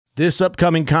This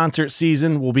upcoming concert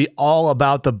season will be all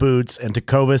about the boots, and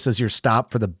Tecovas is your stop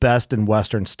for the best in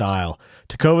Western style.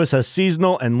 Tecovas has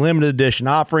seasonal and limited edition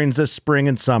offerings this spring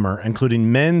and summer,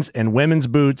 including men's and women's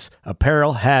boots,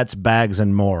 apparel, hats, bags,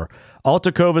 and more. All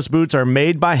Tecovas boots are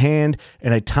made by hand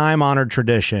in a time-honored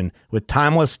tradition with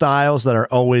timeless styles that are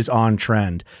always on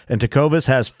trend. And Tecovas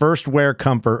has first wear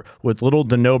comfort with little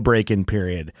to no break-in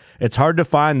period. It's hard to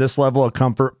find this level of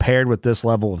comfort paired with this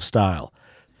level of style.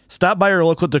 Stop by your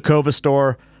local Tecovas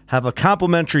store, have a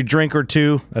complimentary drink or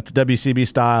two, that's WCB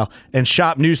style, and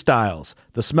shop new styles.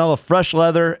 The smell of fresh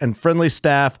leather and friendly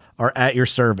staff are at your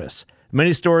service.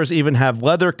 Many stores even have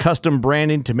leather custom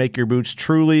branding to make your boots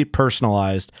truly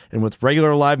personalized. And with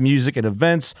regular live music and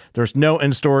events, there's no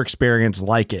in-store experience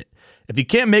like it. If you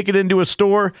can't make it into a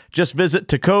store, just visit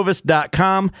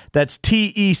tecovas.com. That's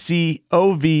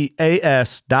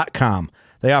TECOVAS.com.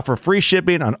 They offer free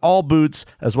shipping on all boots,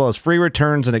 as well as free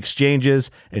returns and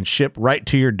exchanges, and ship right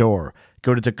to your door.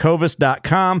 Go to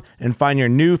tecovas.com and find your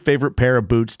new favorite pair of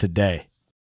boots today.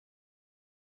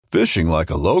 Fishing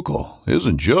like a local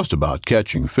isn't just about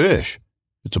catching fish.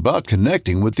 It's about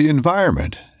connecting with the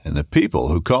environment and the people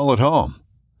who call it home.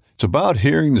 It's about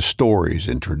hearing the stories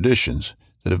and traditions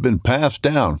that have been passed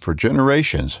down for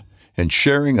generations and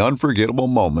sharing unforgettable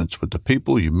moments with the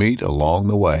people you meet along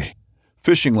the way.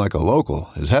 Fishing like a local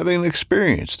is having an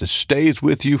experience that stays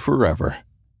with you forever.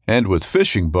 And with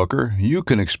Fishing Booker, you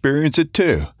can experience it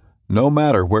too, no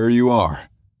matter where you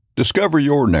are. Discover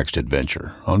your next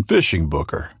adventure on Fishing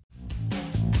Booker.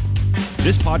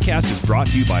 This podcast is brought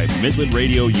to you by Midland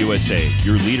Radio USA,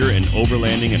 your leader in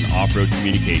overlanding and off-road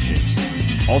communications.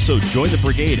 Also, join the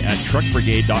brigade at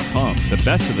truckbrigade.com, the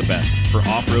best of the best for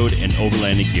off-road and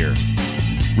overlanding gear.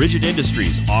 Rigid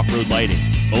Industries Off-Road Lighting.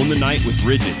 Own the night with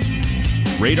Rigid.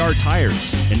 Radar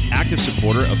Tires, an active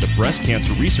supporter of the Breast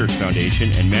Cancer Research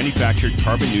Foundation and manufactured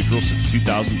carbon neutral since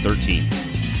 2013.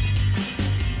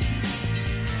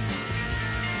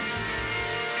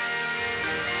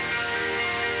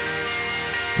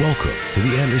 Welcome to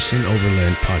the Anderson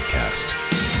Overland Podcast.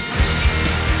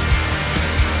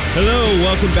 Hello,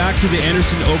 welcome back to the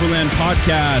Anderson Overland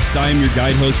Podcast. I am your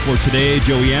guide host for today,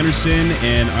 Joey Anderson,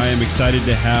 and I am excited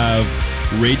to have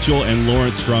Rachel and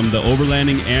Lawrence from the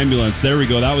Overlanding Ambulance. There we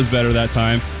go. That was better that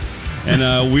time.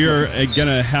 And we are going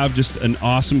to have just an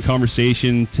awesome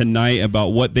conversation tonight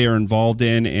about what they are involved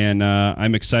in, and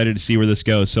I'm excited to see where this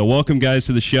goes. So welcome, guys,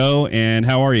 to the show, and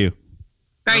how are you?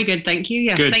 Very good, thank you.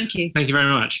 Yes, good. Thank you. Thank you very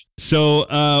much.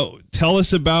 So tell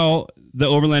us about the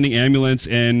Overlanding Ambulance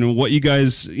and what you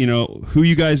guys, who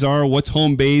you guys are, what's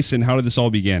home base, and how did this all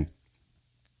begin?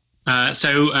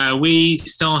 So we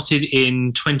started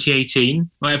in 2018.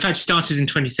 Well, in fact, it started in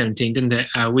 2017, didn't it?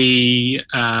 We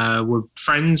were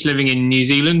friends living in New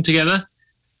Zealand together,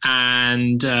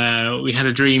 and we had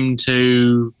a dream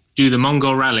to do the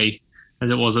Mongol Rally,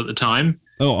 as it was at the time.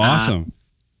 Oh, awesome.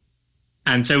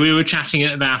 And so we were chatting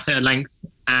about it at length,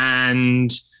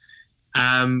 and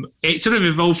it sort of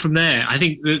evolved from there. I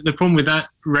think the problem with that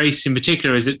race in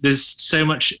particular is that there's so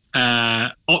much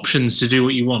options to do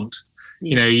what you want.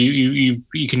 You know, you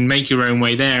can make your own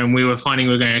way there, and we were finding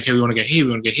we were going, okay, we want to go here, we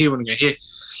want to go here, we want to go here,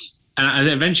 and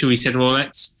eventually we said, well,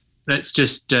 let's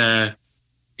just do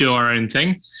our own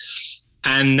thing.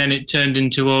 And then it turned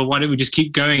into, well, why don't we just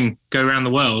keep going, go around the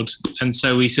world? And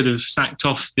so we sort of sacked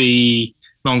off the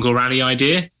Mongol Rally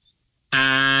idea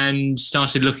and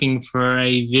started looking for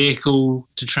a vehicle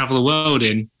to travel the world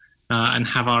in and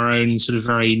have our own sort of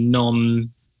very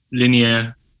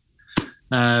non-linear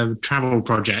travel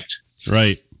project.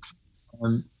 Right.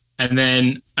 And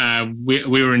then we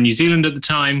were in New Zealand at the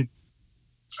time.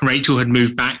 Rachel had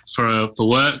moved back for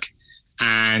work,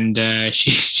 and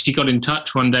she got in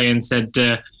touch one day and said,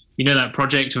 you know that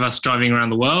project of us driving around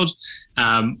the world?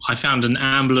 I found an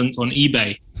ambulance on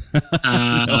eBay.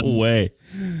 No way.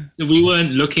 We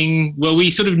weren't looking. Well,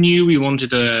 we sort of knew we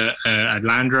wanted a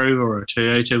Land Rover or a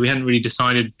Toyota. We hadn't really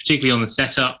decided, particularly on the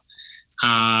setup.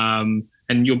 And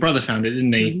your brother found it,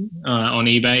 didn't he, on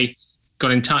eBay?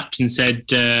 Got in touch and said,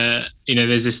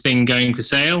 there's this thing going for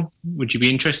sale. Would you be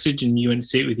interested? And you went to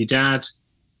see it with your dad.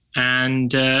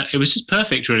 And it was just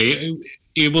perfect, really.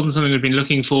 It wasn't something we'd been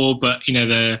looking for, but,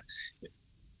 it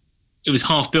was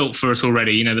half built for us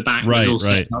already. The back was all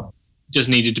set up. Just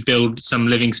needed to build some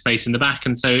living space in the back,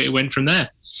 and so it went from there.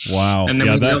 Wow. And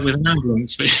then we dealt with an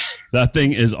ambulance. That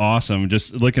thing is awesome.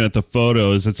 Just looking at the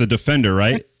photos, it's a Defender,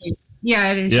 right?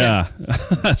 Yeah, it is. Yeah.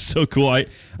 That's so cool. I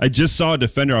just saw a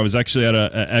Defender. I was actually at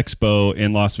an expo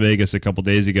in Las Vegas a couple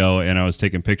days ago, and I was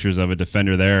taking pictures of a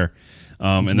Defender there.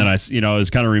 And then it was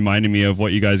kind of reminding me of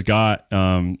what you guys got.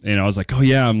 And I was like, oh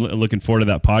yeah, I'm looking forward to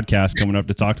that podcast coming up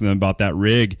to talk to them about that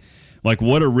rig. Like,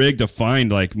 what a rig to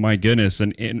find! Like, my goodness,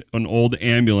 an old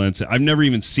ambulance. I've never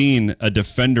even seen a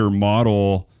Defender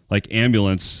model like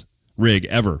ambulance rig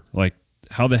ever. Like,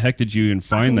 how the heck did you even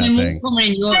find that thing? They're more common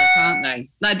in Europe, aren't they?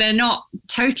 Like, they're not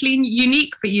totally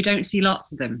unique, but you don't see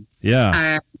lots of them.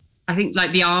 Yeah. I think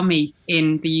like the army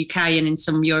in the UK and in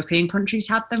some European countries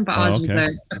had them, but ours was a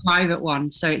private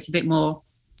one, so it's a bit more,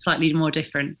 slightly more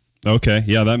different. Okay.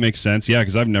 Yeah, that makes sense. Yeah,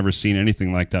 because I've never seen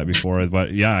anything like that before.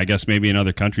 But yeah, I guess maybe in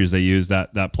other countries they use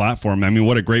that platform. I mean,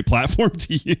 what a great platform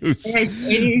to use. It's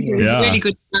really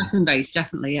good platform base,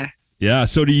 definitely. Yeah. Yeah.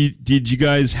 So did you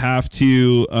guys have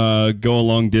to go a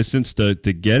long distance to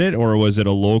get it, or was it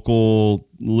a local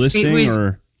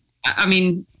listing? I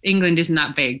mean, England isn't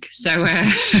that big, so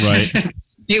right.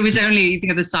 It was only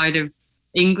the other side of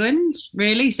England,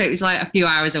 really. So it was like a few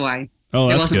hours away. Oh,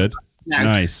 that's good. No.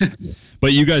 Nice.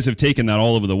 But you guys have taken that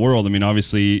all over the world. I mean,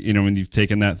 obviously, when you've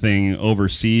taken that thing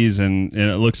overseas and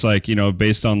it looks like,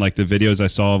 based on like the videos I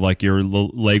saw of like your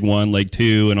leg 1, leg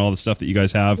 2 and all the stuff that you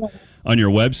guys have on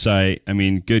your website. I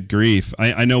mean, good grief.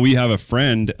 I know we have a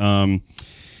friend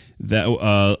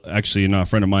that actually not a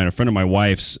friend of mine, a friend of my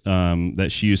wife's that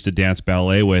she used to dance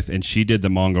ballet with, and she did the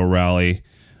Mongo Rally.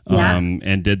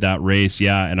 And did that race.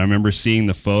 Yeah. And I remember seeing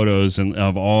the photos and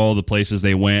of all the places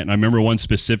they went. And I remember one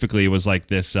specifically, it was like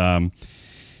this, it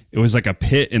was like a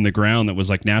pit in the ground that was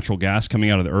like natural gas coming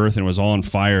out of the earth and it was all on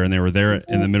fire. And they were there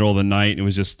in the middle of the night. It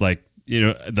was just like,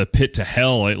 the pit to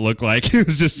hell. It looked like it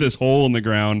was just this hole in the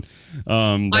ground.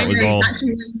 That was all.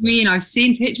 I've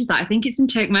seen pictures of that. I think it's in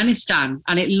Turkmenistan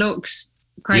and it looks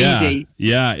crazy.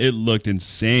 Yeah, it looked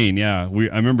insane. Yeah,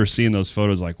 I remember seeing those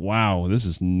photos like, wow, this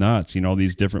is nuts. All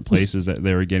these different places that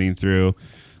they were getting through.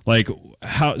 Like,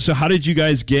 how did you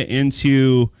guys get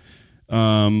into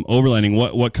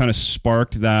overlanding? What kind of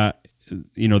sparked that,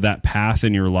 that path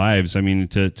in your lives? I mean,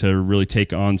 to really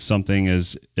take on something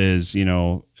as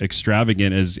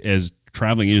extravagant as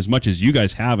traveling as much as you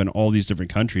guys have in all these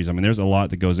different countries. I mean, there's a lot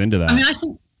that goes into that. I mean, I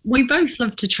think we both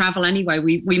love to travel anyway.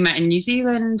 We met in New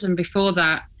Zealand, and before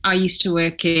that, I used to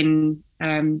work in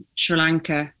Sri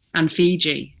Lanka and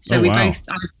Fiji. So I've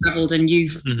travelled, and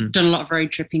you've done a lot of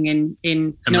road tripping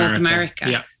in North America.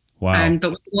 Yeah. Wow. But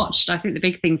we watched, I think the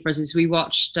big thing for us is we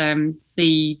watched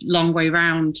the Long Way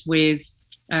Round with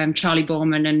Charlie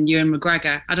Borman and Ewan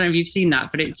McGregor. I don't know if you've seen that,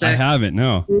 but it's I haven't,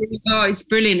 no. Oh, it's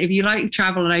brilliant. If you like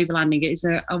travel and overlanding, it's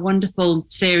a wonderful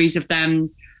series of them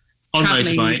on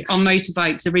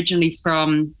motorbikes, originally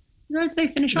from, where did they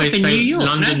finish off in New York?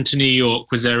 London to New York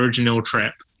was their original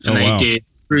trip. And they did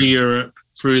through Europe,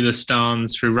 through the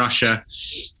Stans, through Russia,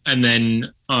 and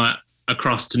then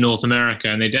across to North America.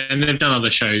 And they've done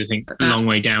other shows, I think, a long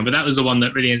way down. But that was the one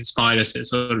that really inspired us.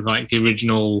 It's sort of like the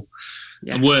original,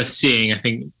 worth seeing, I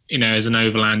think, as an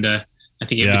overlander. I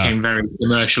think it became very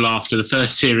commercial after the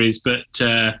first series, but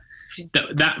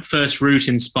that first route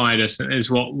inspired us, and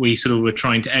is what we sort of were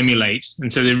trying to emulate.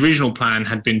 And so the original plan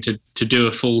had been to do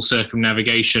a full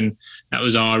circumnavigation. That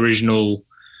was our original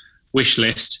wish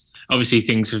list. Obviously,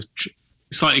 things have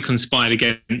slightly conspired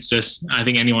against us. I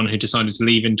think anyone who decided to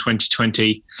leave in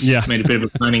 2020 made a bit of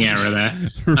a planning error there.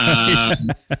 But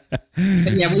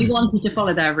we wanted to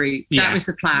follow their route. That was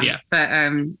the plan. Yeah. But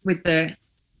with the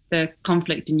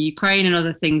conflict in Ukraine and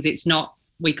other things,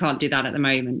 we can't do that at the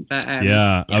moment. But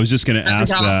I was just going to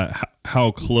ask that,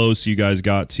 how close you guys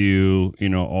got to,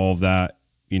 all of that,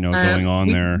 going on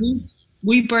there.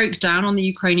 We broke down on the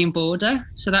Ukrainian border,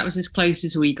 so that was as close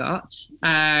as we got.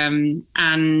 And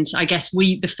I guess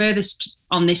the furthest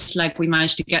on this leg we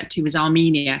managed to get to was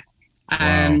Armenia.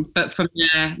 Wow. But from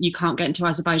there, you can't get into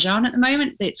Azerbaijan at the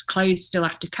moment. It's closed still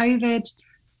after COVID.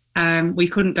 We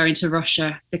couldn't go into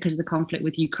Russia because of the conflict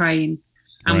with Ukraine.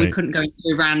 And we couldn't go into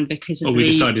Iran because of we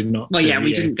decided not to. Well,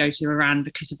 we didn't go to Iran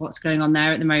because of what's going on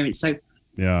there at the moment. So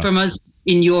from us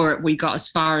in Europe, we got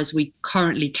as far as we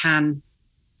currently can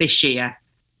this year.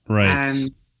 Right.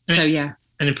 And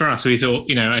for us, we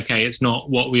thought, okay, it's not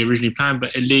what we originally planned,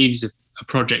 but it leaves a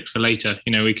project for later.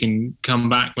 We can come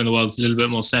back when the world's a little bit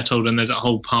more settled and there's a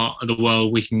whole part of the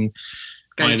world we can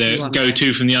either go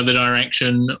to from the other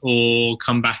direction or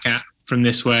come back at from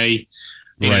this way.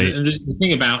 The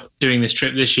thing about doing this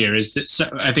trip this year is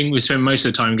that I think we spend most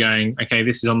of the time going, okay,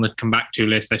 this is on the come back to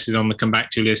list, this is on the come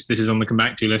back to list, this is on the come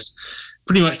back to list.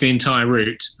 Pretty much the entire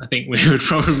route, I think we would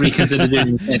probably consider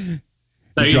doing this.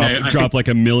 So, drop like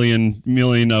a million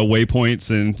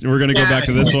waypoints, and we're going to go back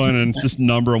to this one and just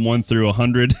number them 1 through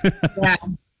 100.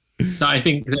 So I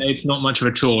think that it's not much of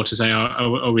a chore to say,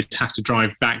 we'd have to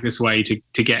drive back this way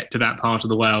to get to that part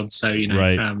of the world. So,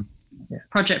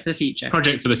 Project for the future.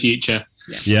 Project for the future.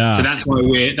 Yeah. So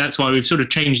that's why we've sort of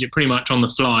changed it pretty much on the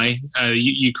fly.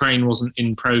 Ukraine wasn't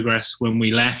in progress when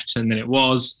we left, and then it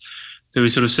was. So we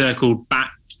sort of circled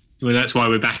back. Well, that's why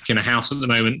we're back in a house at the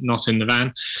moment, not in the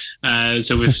van.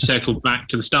 So we've circled back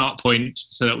to the start point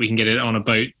so that we can get it on a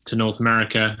boat to North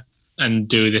America and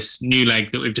do this new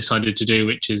leg that we've decided to do,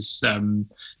 which is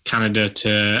Canada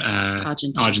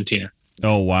to Argentina.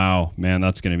 Oh, wow, man,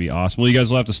 that's going to be awesome. Well, you guys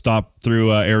will have to stop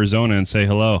through Arizona and say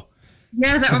hello.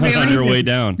 Yeah, that would be on your way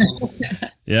down.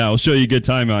 Yeah, I'll show you a good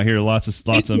time out here. Lots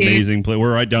of amazing places.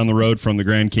 We're right down the road from the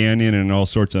Grand Canyon and all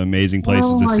sorts of amazing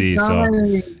places to see.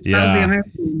 God. So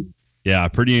yeah,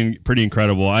 pretty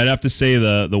incredible. I'd have to say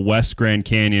the West Grand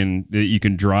Canyon that you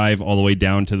can drive all the way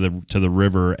down to the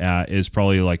river at is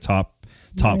probably like top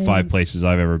 5 places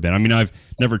I've ever been. I mean, I've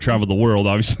never traveled the world,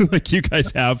 obviously, like you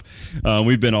guys have.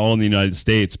 We've been all in the United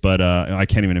States, but I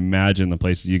can't even imagine the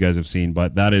places you guys have seen.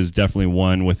 But that is definitely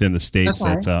one within the States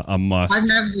that's a must. I've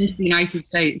never been to the United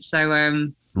States, so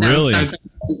really?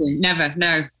 Never,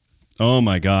 no. Oh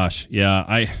my gosh,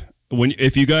 yeah.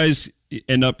 If you guys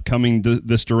end up coming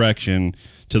this direction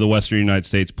to the Western United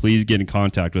States, please get in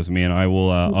contact with me, and I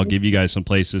will. I'll give you guys some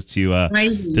places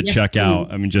to check out.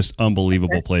 I mean, just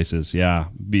unbelievable places. Yeah,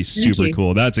 be super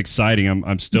cool. That's exciting.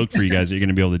 I'm stoked for you guys that you're going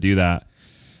to be able to do that.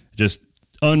 Just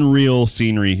unreal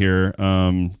scenery here.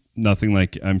 Nothing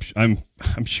like I'm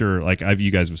sure like you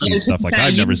guys have seen stuff like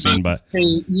I've never seen, but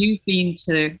you've been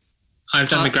to. I've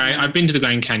been to the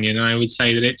Grand Canyon, and I would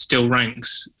say that it still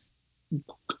ranks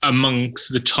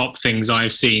amongst the top things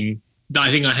I've seen.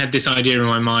 I think I had this idea in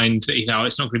my mind that,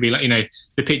 it's not going to be like,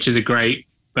 the pictures are great,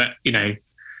 but, and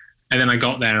then I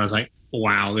got there and I was like,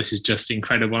 wow, this is just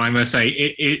incredible. I must say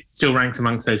it still ranks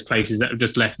amongst those places that have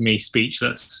just left me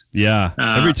speechless. Yeah.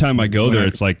 Every time I go there,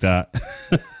 it's like that.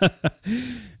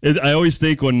 I always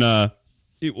think when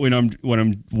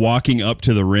I'm walking up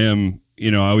to the rim,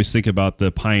 I always think about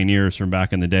the pioneers from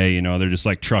back in the day, they're just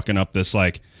like trucking up this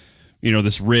like,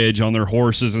 this ridge on their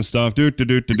horses and stuff,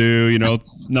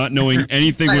 not knowing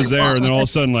anything was there. And then all of a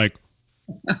sudden, like,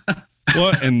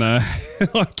 what in the,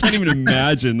 I can't even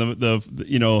imagine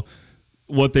the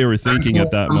what they were thinking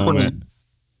at that moment.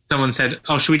 Someone said,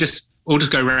 oh, we'll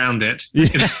just go around it.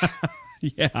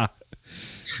 Yeah.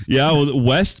 Yeah. Well, the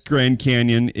West Grand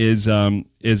Canyon is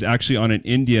actually on a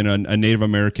Native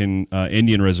American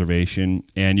Indian reservation,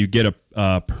 and you get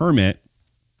a permit.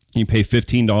 You pay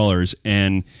 $15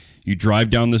 and you drive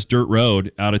down this dirt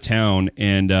road out of town,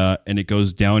 and it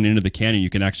goes down into the canyon. You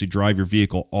can actually drive your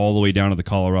vehicle all the way down to the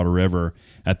Colorado River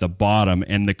at the bottom,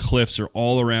 and the cliffs are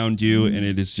all around you, and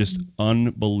it is just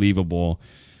unbelievable.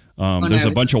 There's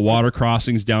a bunch of water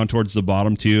crossings down towards the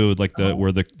bottom too, like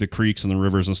where the creeks and the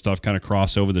rivers and stuff kind of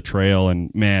cross over the trail,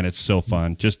 and man, it's so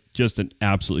fun. Just an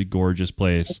absolutely gorgeous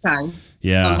place. Okay.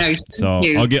 Yeah. So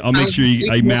I'll make sure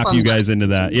I map you guys into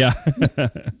that. Yeah.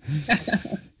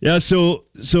 Yeah. So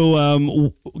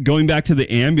going back to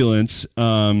the ambulance,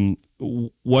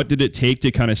 what did it take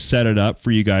to kind of set it up for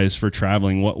you guys for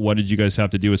traveling? What did you guys have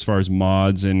to do as far as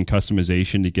mods and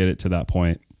customization to get it to that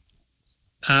point?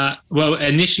 Well,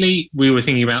 initially we were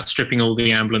thinking about stripping all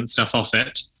the ambulance stuff off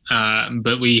it,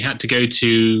 but we had to go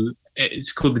to,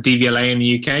 it's called the DVLA in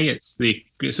the UK. It's the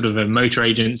sort of a motor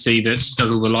agency that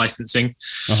does all the licensing.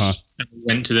 Uh-huh. And we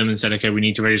went to them and said, okay, we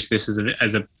need to register this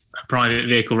as a private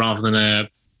vehicle rather than an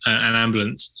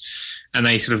ambulance. And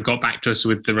they sort of got back to us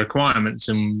with the requirements,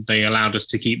 and they allowed us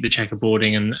to keep the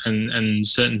checkerboarding and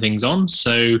certain things on.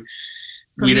 So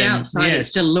from the outside, it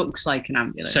still looks like an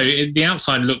ambulance. So the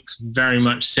outside looks very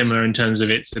much similar in terms of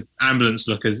its ambulance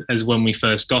look as when we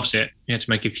first got it. We had to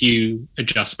make a few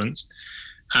adjustments.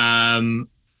 And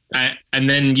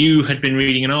then you had been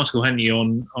reading an article, hadn't you,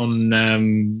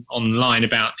 on online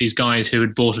about these guys who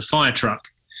had bought a fire truck,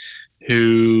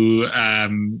 who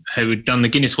had done the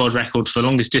Guinness World Record for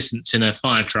longest distance in a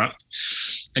fire truck.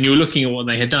 And you were looking at what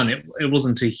they had done. It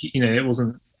wasn't it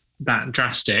wasn't that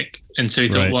drastic. And so we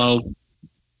thought, well,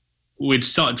 we'd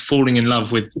started falling in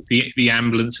love with the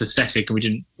ambulance aesthetic,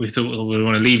 and we thought, well, we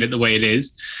want to leave it the way it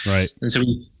is. Right. And so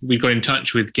we got in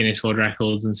touch with Guinness World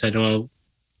Records and said, well,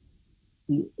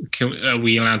 are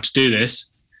we allowed to do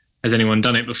this? Has anyone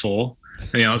done it before? And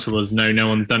the answer was no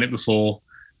one's done it before.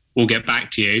 We'll get back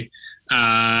to you.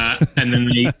 And then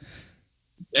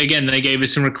they gave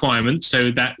us some requirements.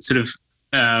 So that sort of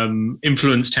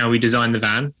influenced how we designed the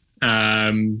van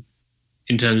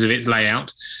in terms of its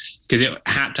layout, because it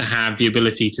had to have the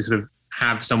ability to sort of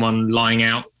have someone lying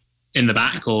out in the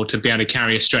back or to be able to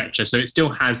carry a stretcher. So it still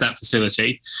has that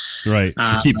facility. Right.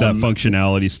 To keep that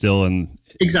functionality still. And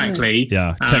exactly.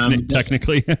 Yeah.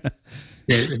 Technically.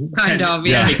 Kind of,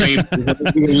 yeah.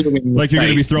 Like you're going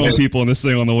to be throwing people in this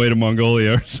thing on the way to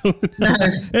Mongolia or something. No.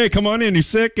 Hey, come on in. You're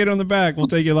sick? Get on the back. We'll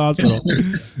take you to the hospital.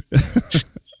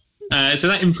 So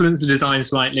that influenced the design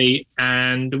slightly,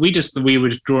 and we were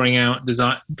drawing out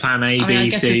design plan A, B, I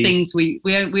guess C. the things we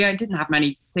didn't have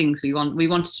many things we wanted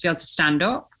to be able to stand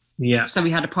up. Yeah. So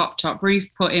we had a pop top roof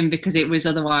put in because it was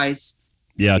otherwise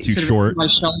too short. My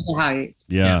shoulder height.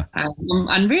 Yeah.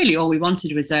 And really, all we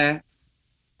wanted was a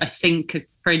sink, a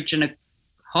fridge, and a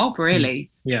hob.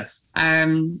 Really. Yes.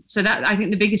 So that, I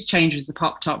think the biggest change was the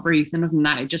pop top roof, and other than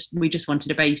that, we just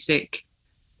wanted a basic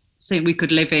sink we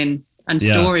could live in. And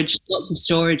storage, lots of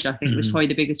storage, I think, was probably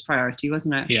the biggest priority,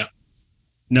 wasn't it? Yeah.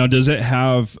 Now, does it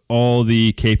have all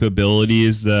the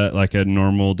capabilities that like a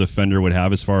normal Defender would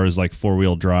have as far as like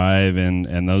 4-wheel drive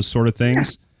and those sort of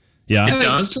things? Yeah. It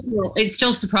does. It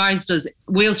still surprised us.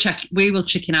 We will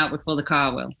chicken out before the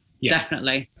car will. Yeah.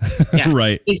 Definitely. Yeah.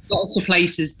 Right. It got to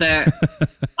places that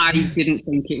I didn't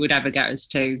think it would ever get us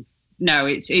to. No,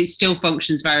 it still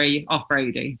functions very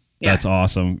off-roady. Yeah. That's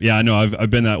awesome. Yeah, I know.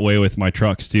 I've been that way with my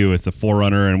trucks too, with the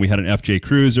 4Runner, and we had an FJ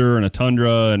Cruiser and a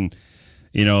Tundra, and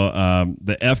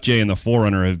the FJ and the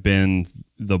 4Runner have been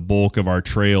the bulk of our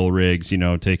trail rigs.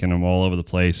 Taking them all over the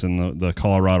place, and the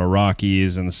Colorado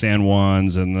Rockies and the San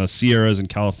Juans and the Sierras in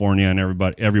California and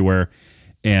everywhere.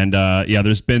 And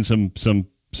there's been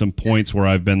some points where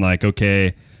I've been like,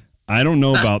 okay, I don't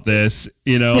know about this,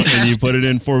 and you put it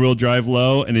in 4-wheel drive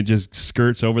low and it just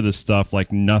skirts over this stuff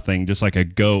like nothing, just like a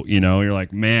goat, you're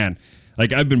like, man,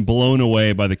 like I've been blown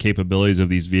away by the capabilities of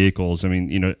these vehicles. I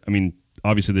mean,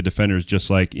 obviously the Defender is just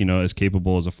like, as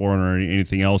capable as a 4Runner or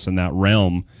anything else in that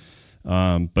realm.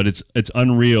 But it's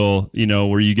unreal,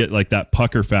 where you get like that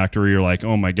pucker factor where you're like,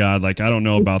 oh my God, like, I don't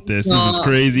know about this. This is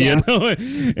crazy, and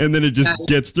then it just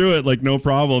gets through it like no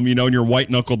problem, and you're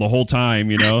white knuckled the whole time,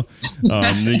 then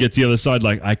you get to the other side,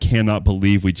 like, I cannot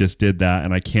believe we just did that.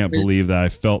 And I can't believe that I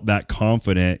felt that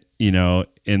confident, in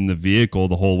the vehicle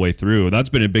the whole way through. That's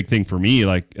been a big thing for me.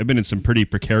 Like I've been in some pretty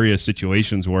precarious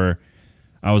situations where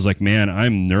I was like, man,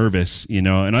 I'm nervous, and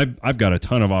I've got a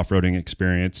ton of off-roading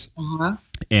experience. Uh-huh.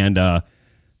 And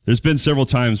there's been several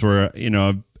times where,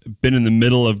 I've been in the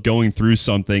middle of going through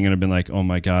something and I've been like, oh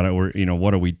my God,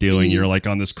 what are we doing? You're like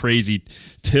on this crazy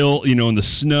tilt, in the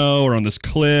snow or on this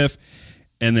cliff.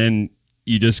 And then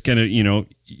you just kind of,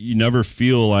 you never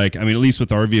feel like, at least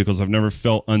with our vehicles, I've never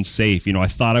felt unsafe. I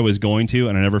thought I was going to,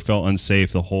 and I never felt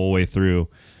unsafe the whole way through.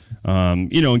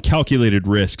 And calculated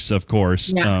risks, of course.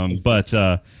 Yeah. But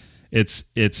it's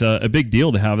a big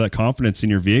deal to have that confidence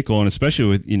in your vehicle, and especially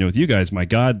with you guys. My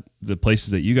God, the places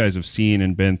that you guys have seen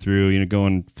and been through,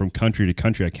 going from country to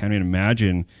country, I can't even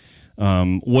imagine.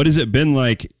 What has it been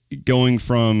like going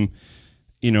from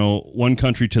one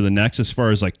country to the next as far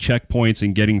as like checkpoints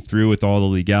and getting through with all the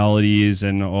legalities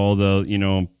and all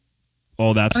the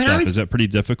all that stuff? Is that pretty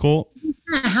difficult?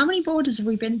 How many borders have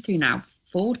we been through now?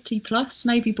 40 plus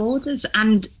maybe borders,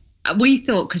 and we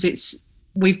thought, because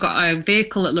we've got a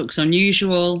vehicle that looks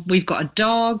unusual, we've got a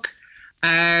dog,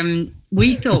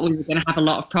 we thought we were going to have a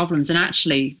lot of problems, and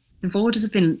actually the borders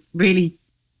have been really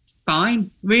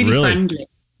fine, really friendly.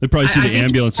 They probably see the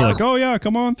ambulance, they're like, oh yeah,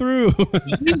 come on through.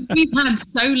 We've had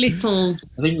so little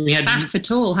faff at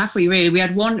all, have we really? We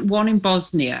had one in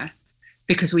Bosnia,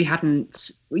 because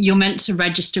you're meant to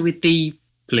register with the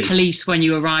police when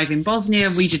you arrive in Bosnia.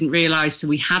 We didn't realise, so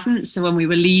we hadn't. So when we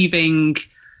were leaving,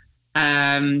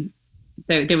 they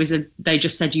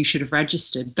just said you should have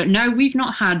registered. But no, we've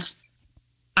not had.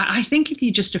 I think if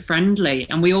you're just a friendly,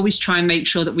 and we always try and make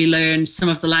sure that we learn some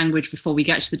of the language before we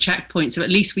get to the checkpoint, so at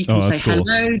least we can say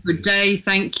hello, good day,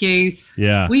 thank you.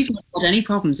 Yeah, we've not had any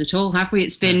problems at all, have we?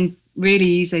 It's been really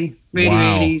easy,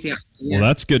 really easy. Yeah. Well,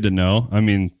 that's good to know.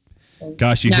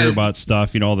 Gosh, you hear about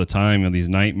stuff, all the time, and these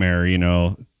nightmare,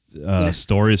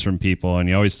 stories from people, and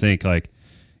you always think like,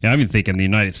 I even think in the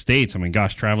United States,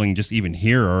 gosh, traveling just even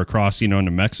here or across,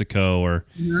 into Mexico or,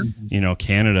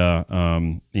 Canada,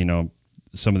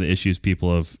 some of the issues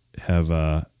people have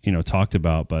talked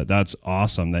about, but that's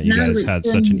awesome that you guys had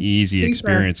such an easy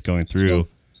experience going through.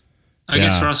 I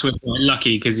guess for us, we're quite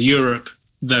lucky because Europe,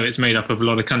 though it's made up of a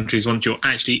lot of countries, once you're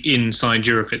actually inside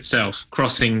Europe itself,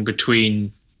 crossing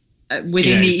between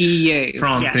within the EU,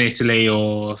 France and Italy,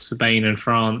 or Spain and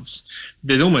France,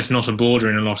 there's almost not a border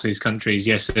in a lot of these countries.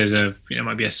 Yes, there's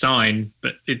might be a sign,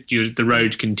 but the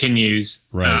road continues,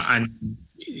 right? And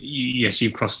yes,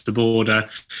 you've crossed the border.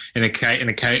 In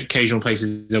occasional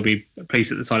places, there'll be a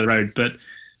police at the side of the road, but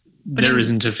there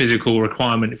isn't a physical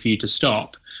requirement for you to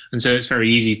stop, and so it's very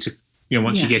easy to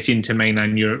once you get into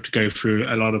mainland Europe to go through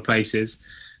a lot of places.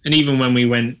 And even when we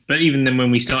went, but even then when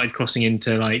we started crossing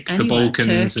into like the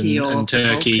Balkans and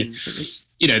Turkey,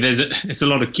 it's a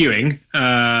lot of queuing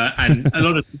and a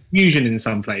lot of confusion in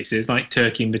some places, like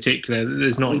Turkey in particular.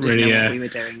 There's not really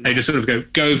they just sort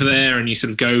of go over there, and you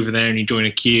sort of go over there and you join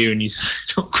a queue and you're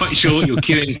not quite sure what you're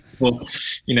queuing for,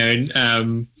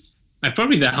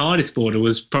 probably the hardest border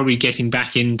was probably getting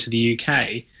back into the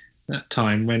UK that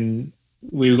time when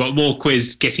we got more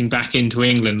quiz getting back into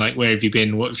England, like where have you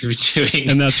been, what have you been doing?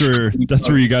 And that's where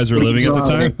you guys were living at the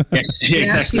time? Yeah,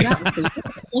 exactly.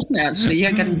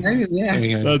 Getting home,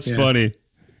 yeah. That's funny.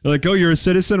 Like, oh, you're a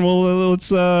citizen? Well,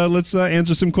 let's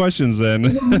answer some questions then.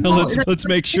 let's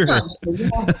make sure.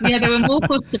 Yeah, they were more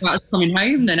fussed about us coming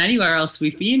home than anywhere else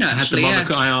we've been. Actually,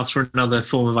 I asked for another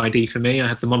form of ID for me. I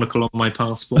had the monocle on my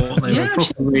passport. They were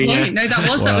probably, no, that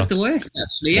was the worst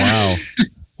actually. Yeah.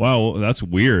 Wow, that's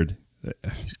weird.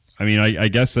 I mean, I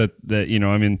guess that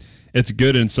it's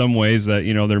good in some ways that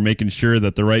they're making sure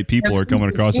that the right people are coming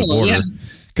across the border,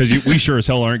 because we sure as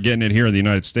hell aren't getting it here in the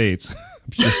United States.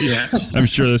 I'm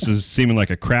sure this is seeming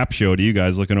like a crap show to you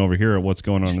guys looking over here at what's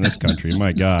going on in this country.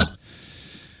 My God.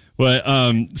 But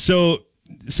so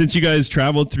since you guys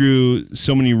traveled through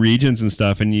so many regions and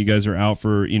stuff, and you guys are out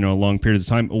for long periods of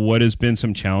time, what has been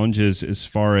some challenges as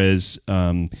far as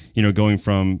going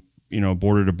from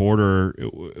border to border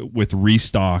with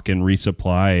restock and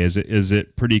resupply? Is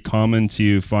it pretty common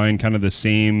to find kind of the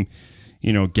same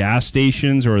gas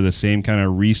stations or the same kind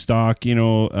of restock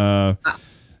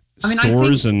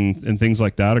stores and things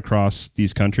like that across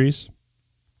these countries?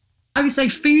 I would say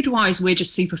food-wise, we're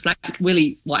just super flexible. We'll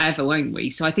eat whatever, won't we?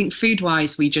 So I think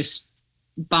food-wise, we just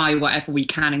buy whatever we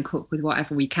can and cook with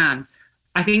whatever we can.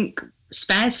 I think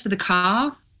spares for the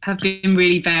car have been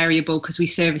really variable because we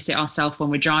service it ourselves when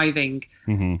we're driving.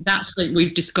 Mm-hmm. That's what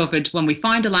we've discovered. When we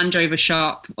find a Land Rover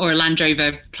shop or a Land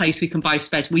Rover place we can buy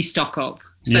spares, we stock up.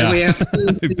 So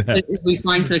we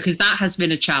find so, because that has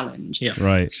been a challenge. Yeah.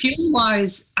 Right.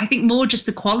 Fuel-wise, I think more just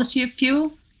the quality of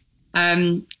fuel.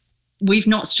 We've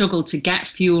not struggled to get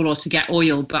fuel or to get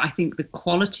oil, but I think the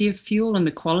quality of fuel and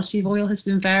the quality of oil has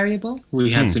been variable.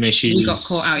 We had some issues. We got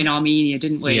caught out in Armenia,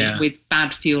 didn't we, with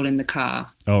bad fuel in the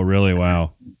car. Oh, really?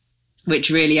 Wow.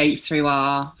 Which really ate through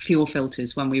our fuel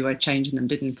filters when we were changing them,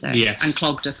 didn't it? Yes. And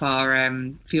clogged up our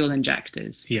fuel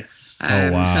injectors. Yes.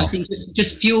 Oh, wow. So I think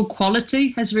just fuel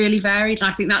quality has really varied.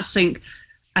 And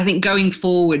I think going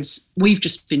forwards, we've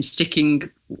just been sticking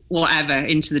whatever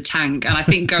into the tank. And I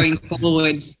think going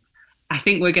forwards, I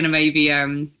think we're going to maybe be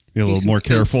a little more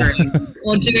careful,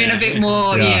 or doing a bit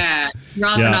more,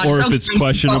 or if it's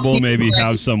questionable, maybe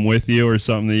have some with you or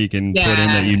something that you can put in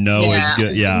that is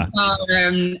good. Yeah.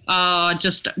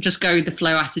 Just go with the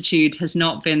flow attitude has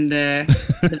not been the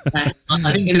best.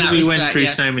 I think that we went through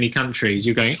so many countries.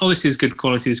 You're going, oh, this is good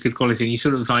quality, and you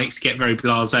sort of like get very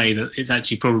blasé that it's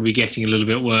actually probably getting a little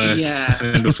bit worse.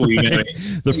 And then before you know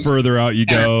it, the further out you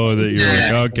go, that you're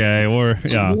like, okay,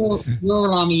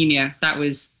 rural Armenia, that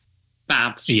was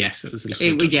bad. Yes, it was a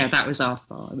little bit. That was our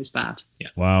fault. It was bad. Yeah.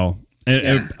 Wow.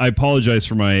 And I apologize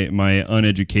for my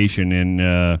uneducation in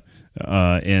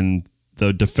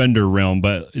the Defender realm,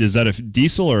 but is that a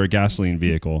diesel or a gasoline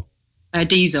vehicle?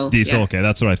 Diesel. Diesel. Yeah. Okay,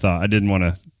 that's what I thought. I didn't want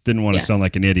to sound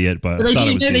like an idiot, but I thought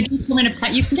it was they do come in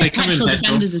you can get petrol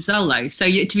Defenders as well, though. So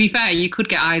to be fair, you could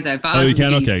get either. But you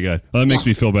can. Okay, good. Well, that makes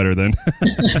me feel better then.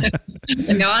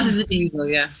 No, ours is a diesel.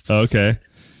 Yeah. Okay.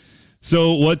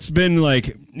 So what's been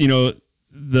like,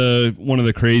 one of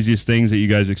the craziest things that you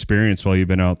guys experienced while you've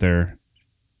been out there?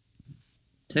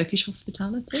 Turkish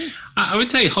hospitality? I would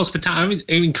say hospitality.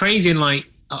 I mean, crazy in like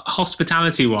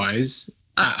hospitality wise.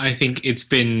 I think it's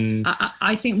been.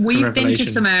 I think we've been to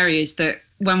some areas that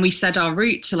when we said our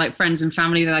route to like friends and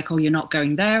family, they're like, "Oh, you're not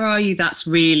going there, are you? That's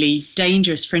really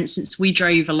dangerous." For instance, we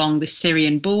drove along the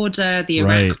Syrian border, the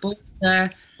Iraq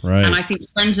border, and I think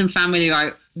friends and family are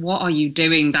like, what are you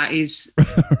doing? That is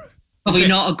probably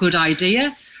not a good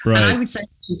idea. Right. And I would say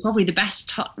probably the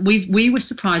best. We were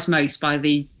surprised most by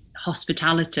the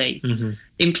hospitality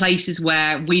in places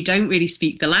where we don't really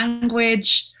speak the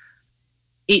language.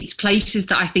 It's places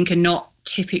that I think are not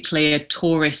typically a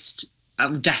tourist,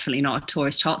 definitely not a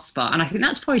tourist hotspot. And I think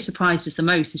that's probably surprised us the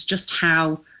most, is just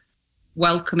how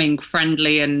welcoming,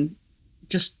 friendly, and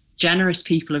just generous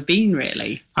people have been,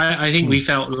 really. I think we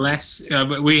felt less,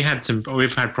 but we've had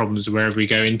problems wherever we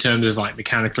go in terms of like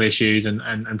mechanical issues and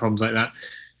problems like that.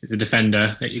 It's a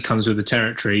Defender, it comes with the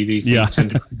territory. These things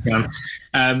tend to come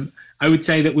down. I would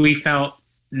say that we felt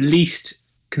least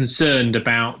concerned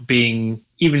about being,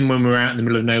 even when we were out in the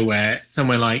middle of nowhere,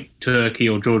 somewhere like Turkey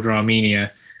or Georgia,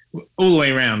 Armenia, all the way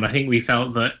around. I think we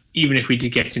felt that even if we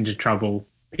did get into trouble,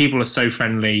 people are so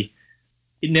friendly.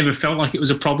 it never felt like it was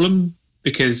a problem,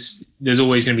 because there's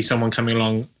always going to be someone coming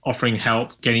along offering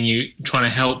help, trying to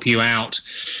help you out.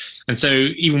 And so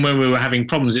even when we were having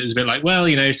problems, it was a bit like, well,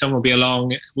 someone will be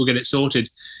along, we'll get it sorted.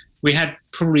 We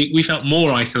felt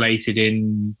more isolated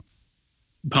in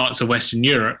parts of Western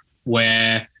Europe,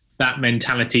 where that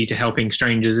mentality to helping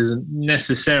strangers isn't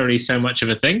necessarily so much of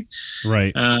a thing.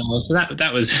 Right. So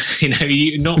that was,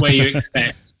 not where you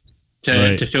expect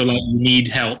to feel like you need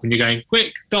help, and you're going,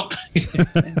 quick, stop.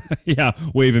 Yeah,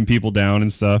 waving people down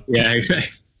and stuff. Yeah, okay.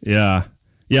 Yeah.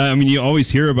 Yeah, I mean, you always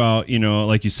hear about,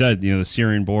 like you said, the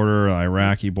Syrian border,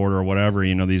 Iraqi border, or whatever,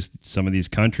 some of these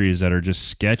countries that are just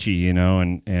sketchy,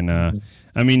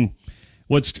 I mean,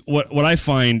 what I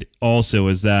find also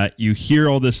is that you hear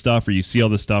all this stuff, or you see all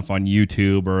this stuff on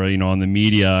YouTube or, on the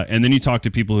media, and then you talk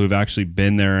to people who've actually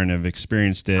been there and have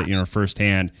experienced it,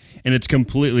 firsthand, and it's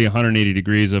completely 180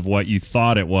 degrees of what you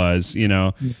thought it was,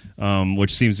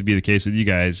 which seems to be the case with you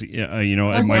guys. I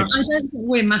don't think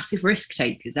we're massive risk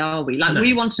takers, are we? Like,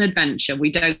 we want an adventure. We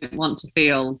don't want to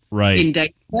feel in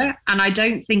danger. And I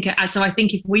don't think, so I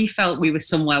think if we felt we were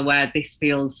somewhere where this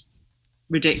feels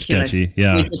ridiculous, sketchy,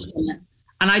 yeah.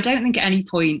 And I don't think at any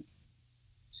point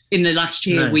in the last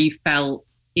year we felt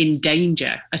in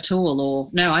danger at all. Or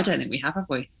no, I don't think we have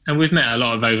we? And we've met a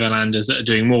lot of overlanders that are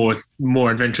doing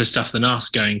more adventurous stuff than us,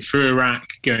 going through Iraq,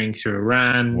 going through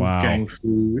Iran, going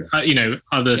through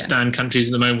other stand countries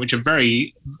at the moment, which are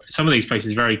some of these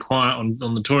places very quiet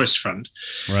on the tourist front.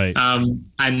 Right.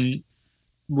 And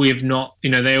we have not,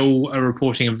 they all are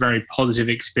reporting a very positive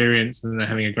experience, and they're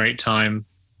having a great time.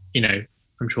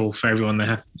 I'm sure for everyone they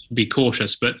have to be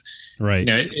cautious, but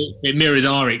it mirrors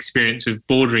our experience with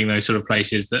bordering those sort of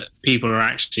places, that people are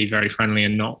actually very friendly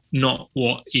and not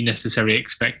what you necessarily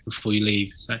expect before you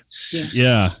leave. So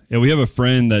yeah, we have a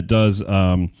friend that does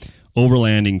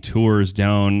overlanding tours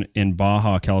down in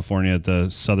Baja California, at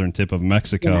the southern tip of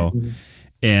Mexico. Yeah.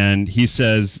 And he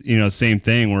says, same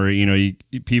thing, where,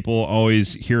 people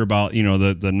always hear about,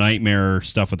 the nightmare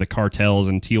stuff with the cartels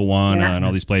in Tijuana and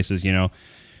all these places,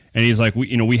 And he's like,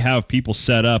 we have people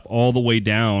set up all the way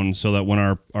down, so that when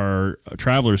our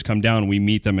travelers come down, we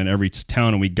meet them in every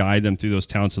town and we guide them through those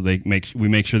towns, so we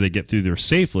make sure they get through there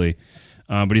safely.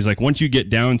 But he's like, once you get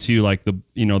down to like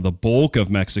the bulk of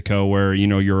Mexico, where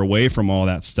you're away from all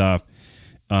that stuff,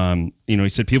 he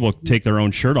said people take their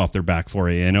own shirt off their back for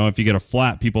you. If you get a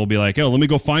flat, people will be like, oh, let me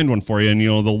go find one for you, and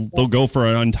they'll go for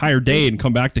an entire day and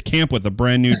come back to camp with a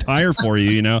brand new tire for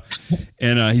you.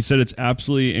 And he said it's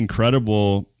absolutely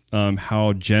incredible.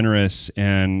 How generous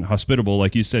and hospitable,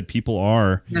 like you said, people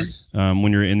are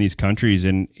when you're in these countries.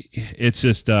 And it's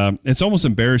just, it's almost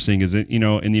embarrassing, is it,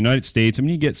 in the United States, I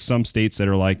mean, you get some states that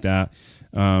are like that.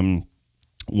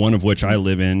 One of which I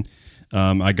live in.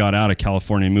 I got out of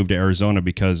California and moved to Arizona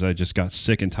because I just got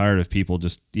sick and tired of people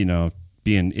just,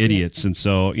 being idiots. And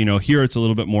so, here it's a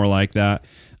little bit more like that.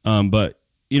 But,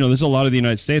 there's a lot of the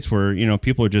United States where,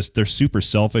 people are they're super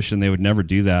selfish and they would never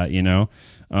do that,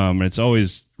 and it's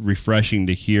always refreshing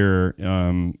to hear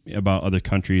about other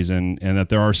countries, and that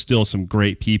there are still some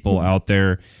great people out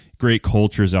there, great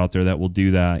cultures out there that will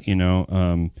do that.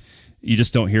 You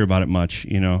just don't hear about it much,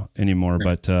 anymore.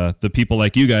 But the people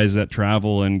like you guys that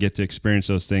travel and get to experience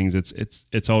those things,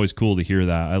 it's always cool to hear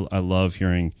that. I love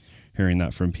hearing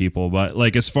that from people. But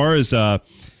like, as far as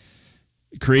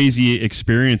crazy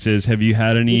experiences, have you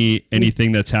had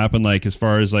anything that's happened, like as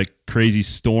far as like crazy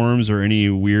storms or any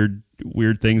weird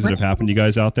things that have happened to you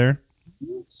guys out there?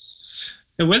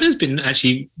 The weather's been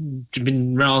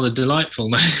rather delightful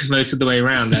most of the way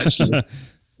around, actually.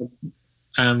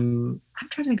 I'm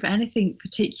trying to think of anything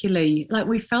particularly, like,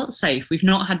 we felt safe. We've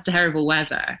not had terrible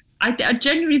weather. I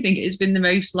genuinely think it's been the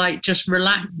most just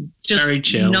relaxed, just very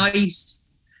chill, nice.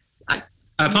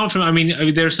 Apart from,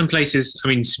 there are some places,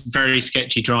 very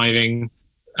sketchy driving.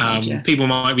 People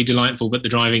might be delightful, but the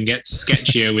driving gets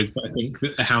sketchier with, I think,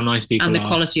 how nice people are. And the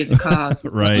quality of the cars.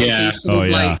 Right.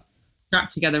 Yeah.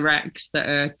 Strapped together wrecks that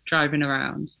are driving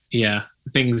around. Yeah.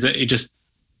 Things that just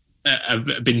have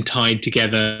been tied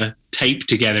together, taped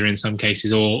together in some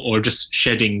cases, or just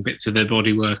shedding bits of their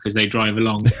bodywork as they drive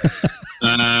along.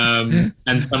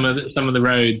 And some of the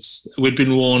roads, we'd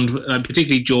been warned,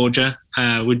 particularly Georgia,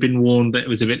 we'd been warned that it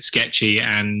was a bit sketchy,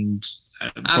 and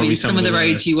some of the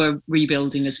roads you were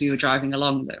rebuilding as we were driving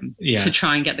along them to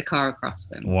try and get the car across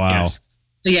them. Wow. Yes.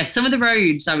 So some of the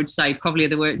roads, I would say, probably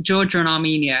Georgia and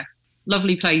Armenia,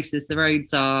 lovely places. The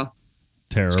roads are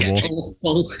terrible.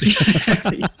 Awful.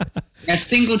 A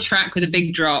single track with a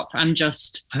big drop, and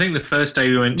just. I think the first day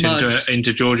we went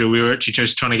into Georgia, we were actually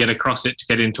just trying to get across it to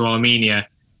get into Armenia,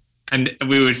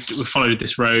 we followed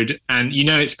this road, and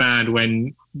it's bad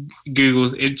when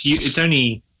Google's it's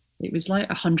only. It was like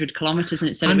 100 kilometers,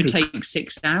 and it said it would take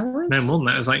 6 hours. No more than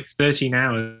that. It was like 13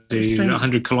 hours to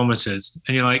 100 kilometers,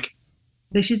 and you're like,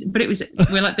 we're like, this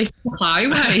is a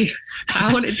highway.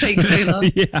 How would it take so long?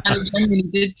 Yeah. And it genuinely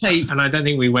did take. And I don't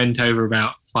think we went over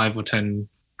about 5 or 10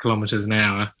 kilometers an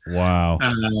hour. Wow.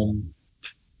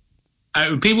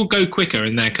 People go quicker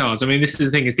in their cars. I mean, this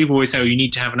is the thing: is people always say, you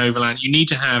need to have an overland. You need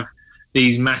to have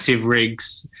these massive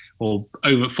rigs or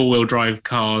over 4-wheel drive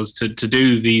cars to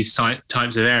do these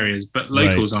types of areas. But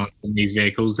locals aren't in these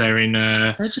vehicles. They're in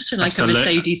they're just in like a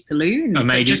Mercedes saloon.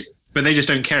 But they just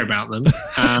don't care about them.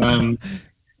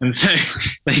 And so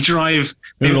they drive.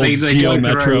 They Geo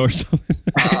Metro or something.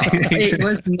 It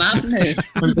was madness.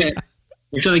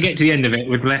 Until they get to the end of it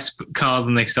with less car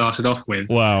than they started off with.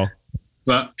 Wow.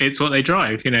 But it's what they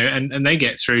drive, and they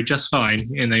get through just fine.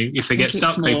 If they get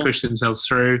stuck, they push themselves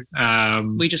through.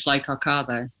 We just like our car,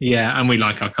 though. Yeah, and we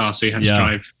like our car, so you have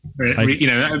to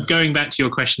drive. Going back to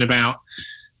your question about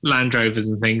Land Rovers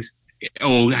and things,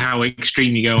 or how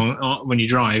extreme you go on when you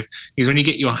drive, because when you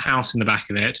get your house in the back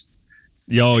of it,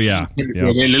 oh yeah, you're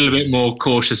a little bit more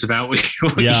cautious about what you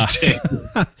do.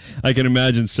 I can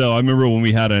imagine. So I remember when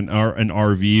we had an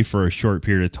RV for a short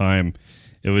period of time.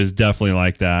 It was definitely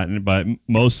like that. But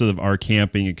most of our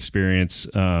camping experience,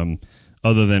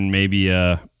 other than maybe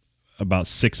about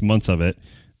 6 months of it,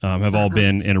 have all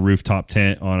been in a rooftop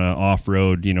tent on an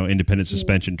off-road, independent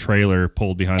suspension trailer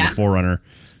pulled behind the 4Runner.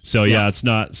 So it's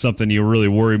not something you really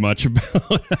worry much about.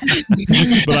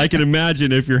 But I can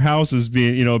imagine if your house is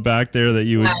being, back there, that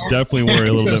you would definitely worry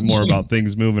a little bit more about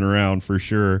things moving around for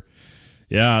sure.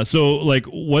 Yeah. So like,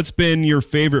 what's been your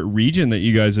favorite region that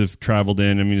you guys have traveled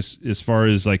in? I mean, as far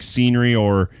as like scenery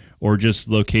or just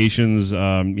locations,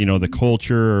 the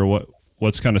culture, or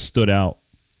what's kind of stood out?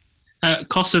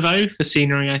 Kosovo for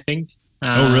scenery, I think.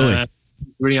 Oh, really?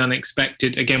 Really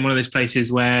unexpected. Again, one of those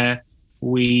places where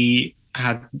we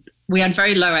had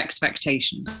very low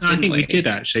expectations. I think we did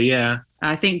actually. Yeah.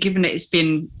 I think given that it's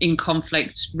been in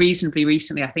conflict reasonably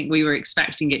recently, I think we were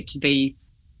expecting it to be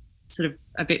sort of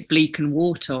a bit bleak and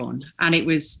war-torn, and it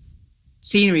was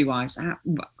scenery-wise,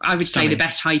 I would say the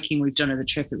best hiking we've done of the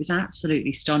trip. It was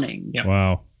absolutely stunning. Yep.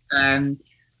 Wow. And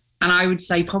I would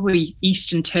say probably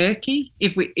Eastern Turkey,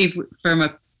 if from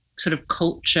a sort of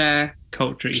culture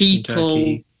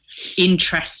people,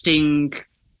 interesting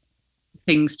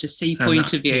things to see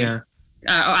point of view. Yeah.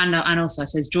 And also I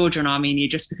suppose Georgia and Armenia,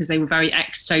 just because they were very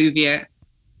ex-Soviet,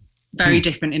 very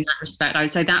different in that respect. I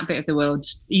would say that bit of the world,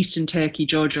 Eastern Turkey,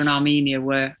 Georgia and Armenia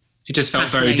were. It just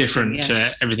felt very different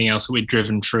to everything else that we'd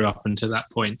driven through up until that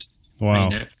point. Wow.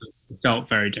 It felt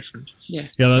very different. Yeah.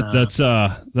 Yeah.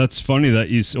 That's funny that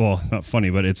you, well, not funny,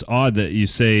 but it's odd that you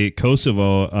say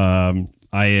Kosovo. I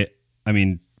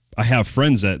mean, I have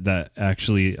friends that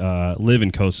actually live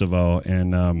in Kosovo,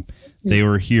 and they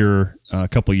were here a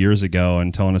couple of years ago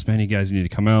and telling us, man, you guys need to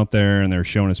come out there. And they were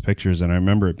showing us pictures, and I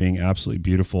remember it being absolutely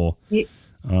beautiful. We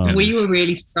were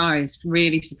really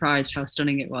surprised how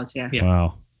stunning it was. Yeah.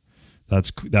 Wow.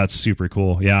 That's super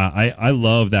cool. Yeah. I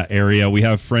love that area. We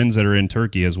have friends that are in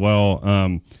Turkey as well.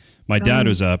 My dad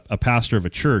was a pastor of a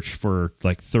church for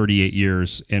like 38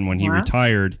 years. And when he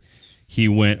retired, he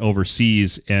went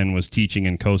overseas and was teaching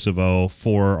in Kosovo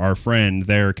for our friend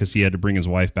there, because he had to bring his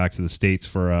wife back to the States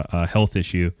for a health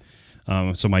issue.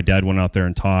 So my dad went out there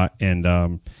and taught,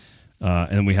 and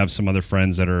we have some other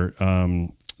friends that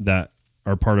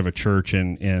are part of a church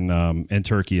in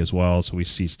Turkey as well. So we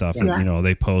see stuff that,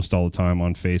 they post all the time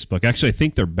on Facebook. Actually, I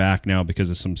think they're back now because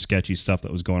of some sketchy stuff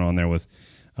that was going on there with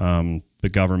the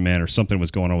government, or something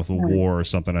was going on with a war or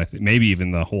something. I think maybe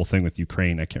even the whole thing with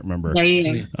Ukraine. I can't remember.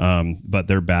 But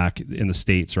they're back in the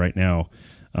States right now.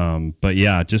 But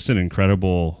yeah, just an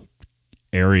incredible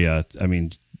area. I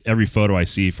mean, every photo I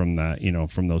see from that,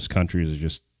 from those countries is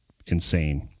just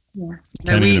insane. Yeah.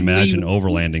 Can't even imagine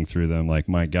overlanding through them. Like,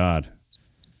 my God.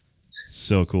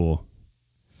 So cool.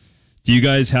 Do you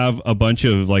guys have a bunch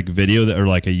of like video that, or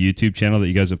like a YouTube channel that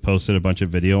you guys have posted a bunch of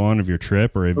video on of your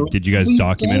trip, or did you guys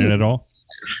document it at all?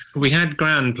 We had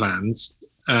grand plans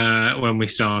when we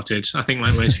started. I think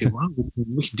like most people,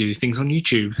 we can do these things on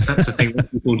YouTube. That's the thing that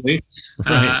people do.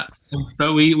 Right.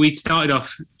 But we started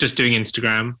off just doing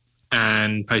Instagram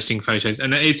and posting photos.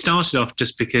 And it started off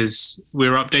just because we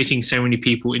were updating so many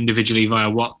people individually via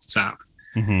WhatsApp.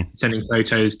 Sending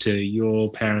photos to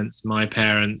your parents, my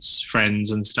parents,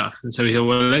 friends and stuff. And so we thought,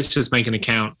 well, let's just make an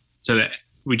account so that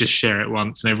we just share it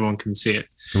once and everyone can see it.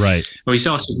 Right. We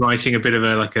started writing a bit of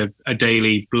a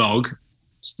daily blog.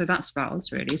 So that's about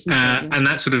us, really, isn't it? And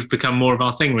that's sort of become more of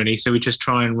our thing, really. So we just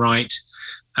try and write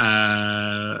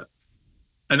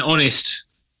an honest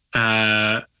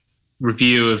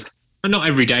review of, not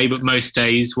every day, but most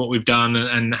days, what we've done,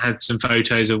 and had some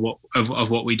photos of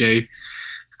what we do.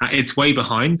 It's way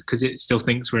behind because it still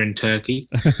thinks we're in Turkey,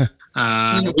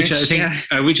 which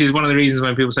is one of the reasons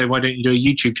when people say, "Why don't you do a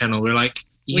YouTube channel?" We're like,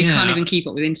 we can't even keep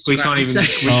up with Instagram. We can't even.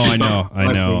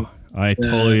 I know. I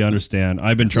totally understand.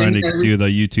 I've been trying to do the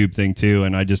YouTube thing too,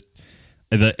 and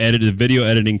the video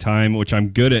editing time, which I'm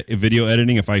good at video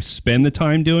editing if I spend the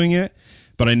time doing it,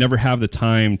 but I never have the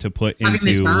time to put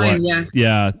into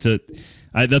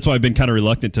that's why I've been kind of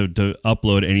reluctant to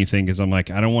upload anything, because I'm like,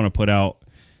 I don't want to put out,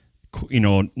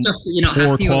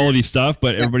 poor quality stuff,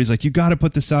 but everybody's like, you got to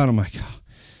put this out. I'm like, oh.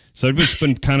 So I've just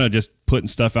been kind of just putting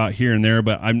stuff out here and there,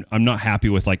 but I'm not happy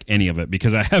with like any of it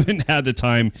because I haven't had the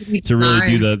time to really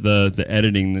do the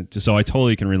editing. So I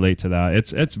totally can relate to that.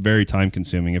 It's very time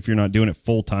consuming if you're not doing it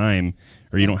full time,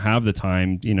 or you don't have the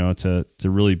time, to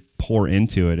really pour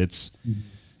into it. It's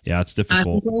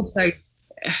difficult. Also,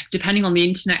 depending on the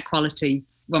internet quality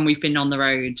when we've been on the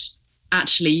road,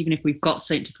 actually, even if we've got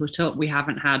something to put up, we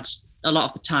haven't had, a lot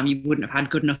of the time you wouldn't have had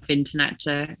good enough internet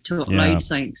to upload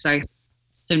something. So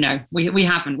no, we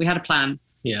haven't. We had a plan.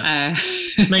 Yeah.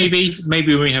 Maybe when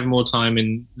we have more time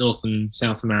in North and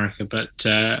South America, but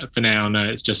for now, no,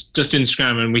 it's just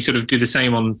Instagram, and we sort of do the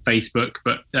same on Facebook,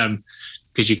 but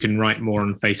because you can write more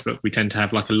on Facebook, we tend to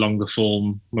have like a longer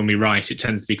form when we write. It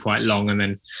tends to be quite long and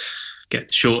then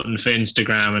get shortened for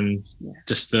Instagram, and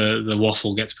just the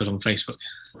waffle gets put on Facebook.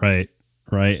 Right.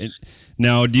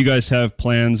 Now, do you guys have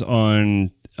plans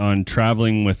on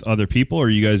traveling with other people, or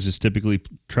you guys just typically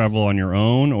travel on your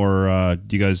own, or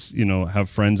do you guys, have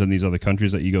friends in these other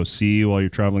countries that you go see while you're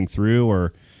traveling through,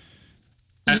 or?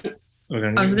 I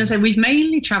was going to say, we've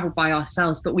mainly traveled by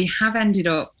ourselves, but we have ended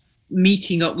up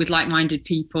meeting up with like-minded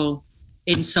people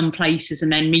in some places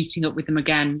and then meeting up with them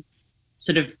again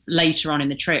sort of later on in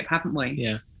the trip, haven't we?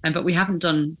 Yeah. But we haven't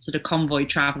done sort of convoy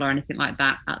travel or anything like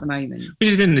that at the moment. Which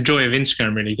has been the joy of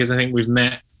Instagram, really, because I think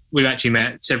we've actually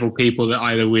met several people that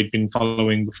either we'd been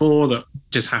following before, that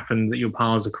just happened that your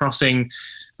paths are crossing,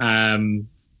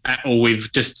 or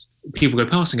we've just, people go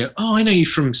past and go, oh, I know you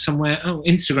from somewhere. Oh,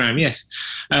 Instagram, yes.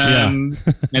 And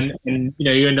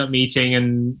you end up meeting,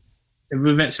 and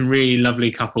we've met some really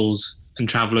lovely couples and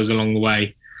travelers along the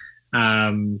way.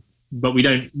 But we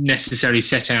don't necessarily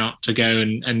set out to go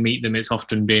and meet them. It's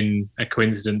often been a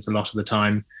coincidence a lot of the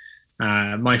time.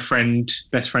 My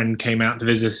best friend came out to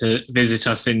visit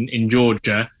us in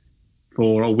Georgia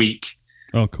for a week.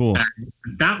 Oh, cool. And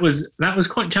that was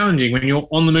quite challenging when you're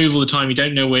on the move all the time. You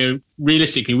don't know where,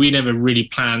 realistically, we never really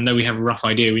planned, though we have a rough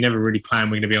idea. We never really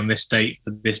planned we're going to be on this date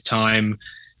at this time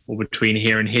or between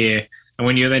here and here. And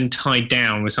when you're then tied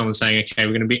down with someone saying,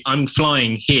 okay, I'm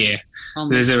flying here. So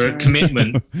there's a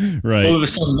commitment. Right. All of a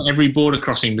sudden, every border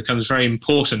crossing becomes very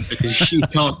important because you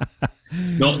can't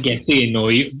not get in,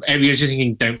 or everyone's just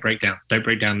thinking, don't break down.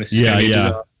 This is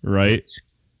bizarre. Right.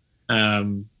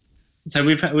 So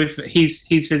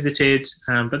he's visited,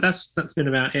 but that's been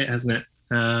about it, hasn't it?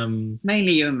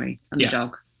 Mainly you and me and the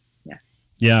dog.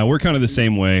 Yeah, we're kind of the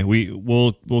same way.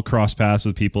 We'll cross paths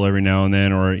with people every now and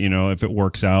then, or if it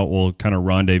works out, we'll kind of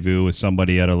rendezvous with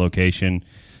somebody at a location.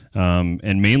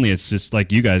 And mainly it's just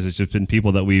like you guys, it's just been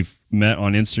people that we've met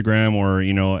on Instagram, or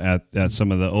at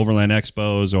some of the Overland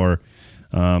Expos, or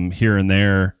here and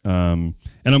there.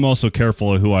 And I'm also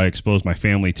careful of who I expose my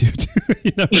family to.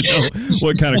 You never know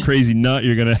what kind of crazy nut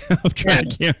you're going to have trying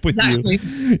to camp with you.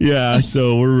 Yeah,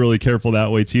 so we're really careful that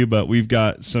way too. But we've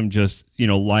got some just,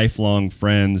 lifelong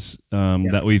friends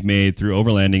that we've made through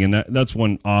overlanding. And that's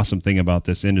one awesome thing about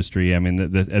this industry. I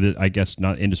mean, I guess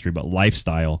not industry, but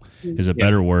lifestyle is a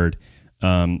better word.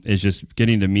 Is just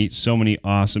getting to meet so many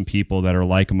awesome people that are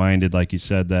like-minded, like you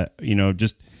said, that,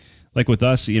 just like with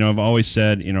us, I've always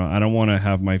said, I don't want to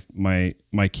have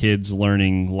my kids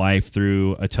learning life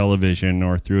through a television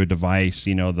or through a device,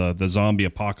 the zombie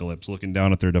apocalypse, looking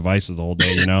down at their devices the whole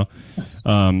day,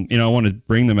 I want to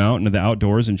bring them out into the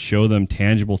outdoors and show them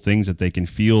tangible things that they can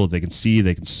feel, they can see,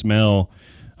 they can smell,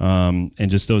 and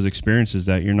just those experiences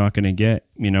that you're not going to get,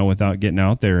 without getting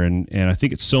out there. And I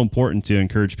think it's so important to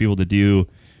encourage people to do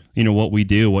what we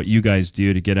do, what you guys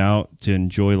do, to get out, to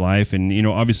enjoy life. And,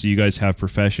 obviously you guys have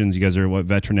professions. You guys are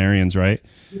veterinarians, right?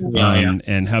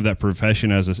 And have that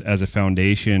profession as a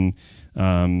foundation.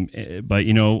 But,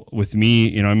 with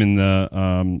me, I'm in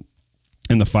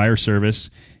the fire service,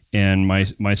 and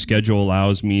my schedule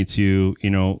allows me to,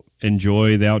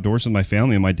 enjoy the outdoors with my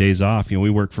family and my days off. We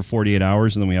work for 48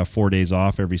 hours and then we have 4 days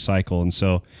off every cycle. And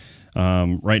so,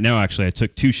 right now, actually, I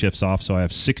took 2 shifts off, so I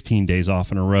have 16 days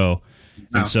off in a row.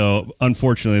 And so,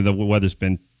 unfortunately, the weather's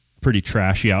been pretty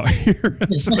trashy out here.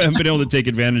 So I haven't been able to take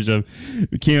advantage of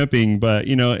camping, but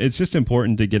it's just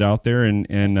important to get out there and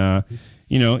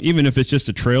even if it's just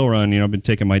a trail run, I've been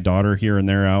taking my daughter here and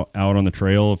there out on the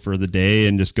trail for the day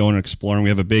and just going and exploring. We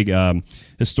have a big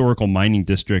historical mining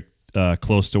district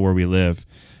close to where we live.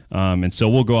 And so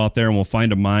we'll go out there and we'll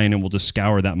find a mine and we'll just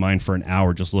scour that mine for an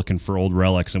hour just looking for old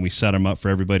relics, and we set them up for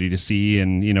everybody to see,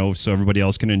 and so everybody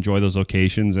else can enjoy those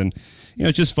locations. And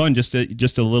it's just fun, just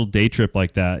a little day trip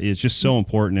like that. It's just so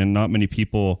important, and not many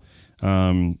people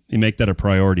make that a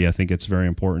priority. I think it's very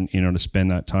important, to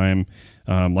spend that time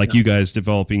you guys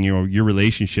developing your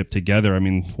relationship together. I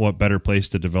mean, what better place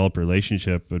to develop a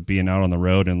relationship but being out on the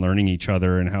road and learning each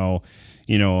other and how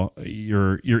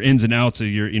your ins and outs of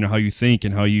your how you think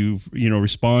and how you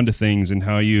respond to things and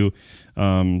how you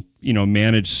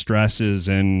manage stresses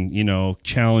and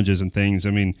challenges and things.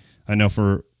 I mean, I know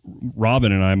for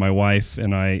Robin and I, my wife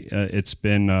and I, it's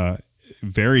been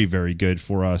very, very good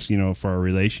for us, for our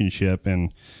relationship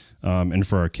and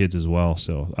for our kids as well.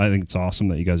 So I think it's awesome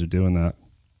that you guys are doing that.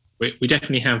 We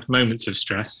definitely have moments of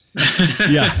stress.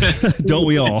 Yeah, don't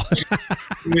we all?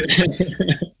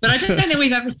 But I don't think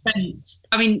we've ever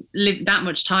lived that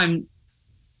much time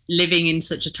living in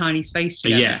such a tiny space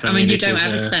together. Yes, I mean you don't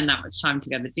ever spend that much time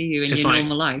together, do you, in your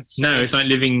normal life? So. No, it's like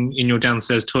living in your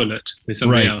downstairs toilet with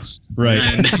somebody else. Right.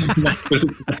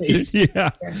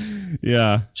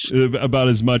 Yeah. About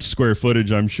as much square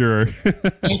footage, I'm sure.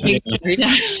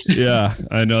 Yeah,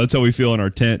 I know. That's how we feel in our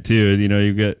tent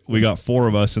too. We got 4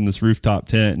 of us in this rooftop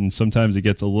tent, and sometimes it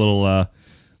gets a little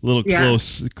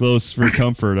close for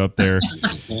comfort up there.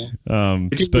 Especially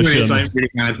when it's like really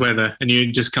bad weather and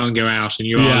you just can't go out and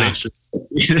you are literally.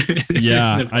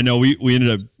 Yeah, I know. We ended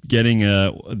up getting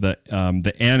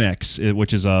the annex,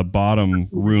 which is a bottom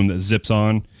room that zips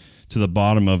on to the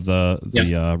bottom of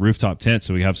the rooftop tent,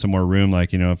 so we have some more room.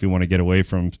 If you want to get away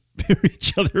from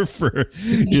each other for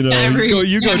you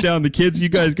go down. The kids, you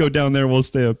guys go down there. We'll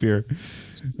stay up here.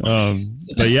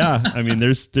 But yeah, I mean,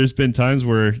 there's been times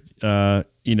where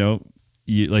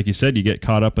you, like you said, you get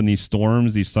caught up in these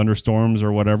storms, these thunderstorms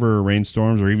or whatever, or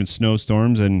rainstorms or even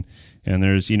snowstorms, and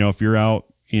there's if you're out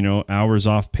hours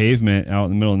off pavement out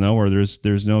in the middle of nowhere,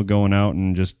 there's no going out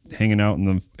and just hanging out in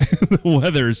the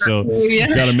weather. So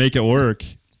got to make it work.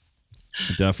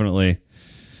 Definitely.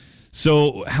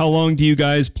 So how long do you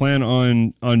guys plan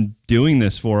on doing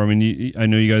this for? I mean, I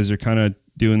know you guys are kind of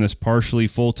doing this partially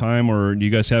full time, or do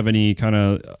you guys have any kind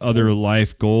of other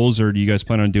life goals, or do you guys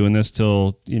plan on doing this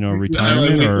till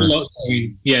retirement?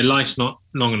 Life's not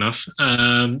long enough.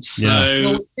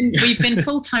 We've been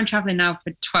full time traveling now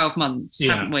for 12 months,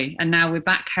 haven't we? And now we're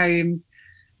back home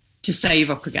to save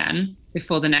up again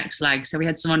before the next leg. So we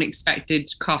had some unexpected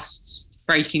costs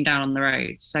breaking down on the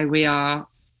road. So we are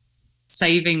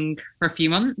saving for a few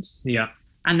months. Yeah,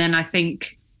 and then I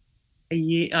think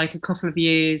a couple of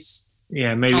years.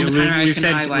 Yeah, maybe we've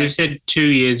said 2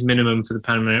 years minimum for the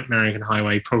Pan American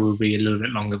Highway, probably a little bit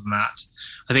longer than that.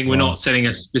 I think we're not setting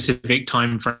a specific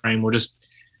time frame. We'll just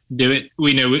do it.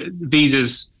 We know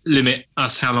visas limit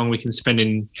us how long we can spend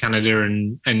in Canada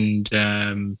and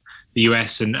the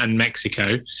US and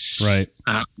Mexico. Right.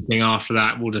 I think after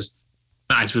that, we'll just,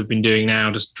 as we've been doing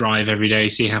now, just drive every day,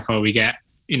 see how far we get.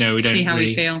 We don't see how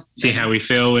we feel. See how we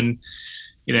feel, and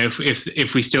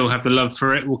if we still have the love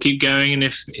for it, we'll keep going, and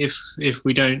if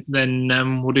we don't,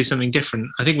 then we'll do something different.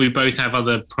 I think we both have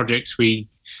other projects we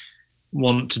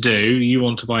want to do. You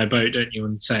want to buy a boat, don't you,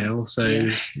 and sail?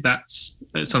 So that's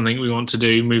something we want to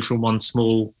do. Move from one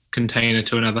small container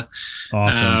to another.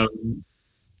 Awesome.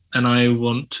 And I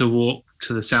want to walk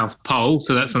to the South Pole,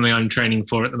 so that's something I'm training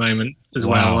for at the moment as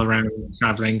well, around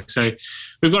traveling. So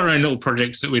we've got our own little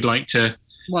projects that we'd like to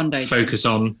one day focus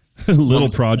on. Little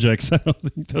projects. I don't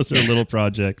think those are little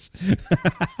projects.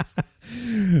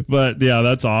 But yeah,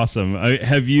 that's awesome.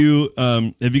 Have you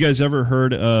guys ever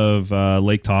heard of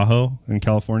Lake Tahoe in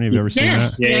California? Have you ever seen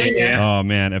that? Yeah. Oh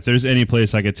man, if there's any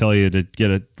place I could tell you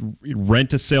to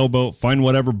rent a sailboat, find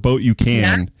whatever boat you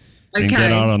can, and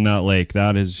get out on that lake.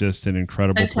 That is just an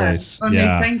incredible place.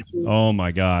 Thank you. Oh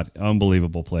my God,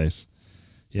 unbelievable place.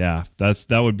 Yeah,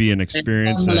 that would be an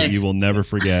experience that you will never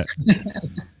forget.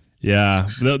 Yeah,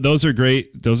 those are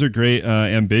great. Those are great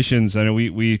ambitions. I know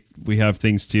we have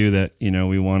things too that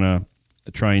we want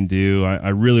to try and do. I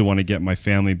really want to get my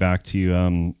family back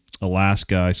to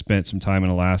Alaska. I spent some time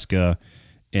in Alaska,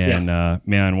 and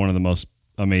man, one of the most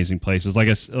amazing places. Like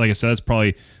I said, it's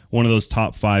probably one of those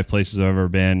top 5 places I've ever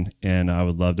been, and I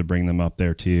would love to bring them up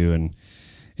there too.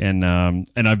 And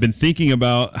I've been thinking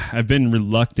about. I've been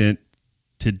reluctant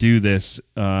to do this.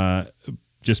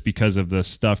 just because of the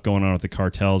stuff going on with the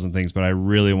cartels and things. But I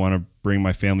really want to bring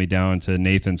my family down to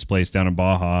Nathan's place down in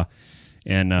Baja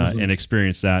and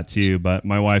experience that too. But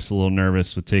my wife's a little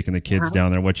nervous with taking the kids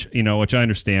down there, which I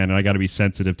understand, and I got to be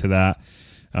sensitive to that.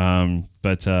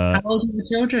 But how old are your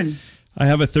children? I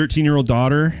have a 13-year-old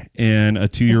daughter and a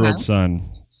 2-year-old son.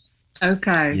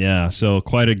 Okay. Yeah, so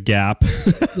quite a gap.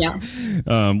 Yeah.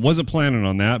 Wasn't planning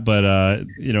on that, but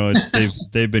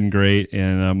they've been great,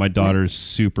 and my daughter's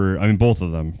super. I mean, both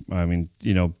of them. I mean,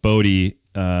 Bodie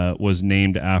was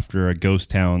named after a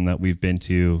ghost town that we've been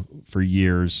to for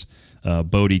years.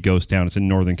 Bodie Ghost Town. It's in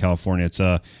Northern California. It's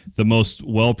the most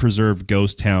well-preserved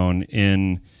ghost town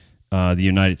in the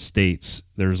United States.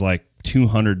 There's like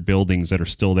 200 buildings that are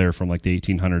still there from like the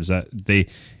 1800s. That they,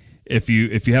 if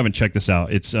you haven't checked this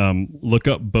out, it's look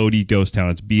up Bodie Ghost Town.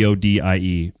 It's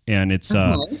BODIE, and it's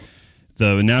the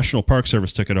National Park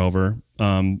Service took it over.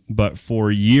 But for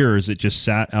years, it just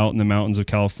sat out in the mountains of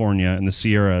California in the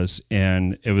Sierras,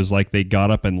 and it was like they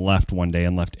got up and left one day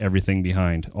and left everything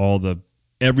behind.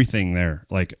 Everything there,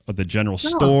 like the general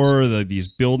store, these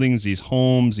buildings, these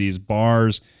homes, these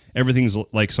bars, everything's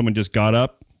like someone just got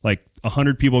up, like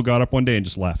 100 people got up one day and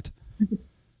just left.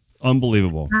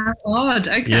 Unbelievable. How odd.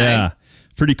 Okay. Yeah,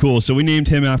 pretty cool. So we named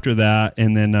him after that,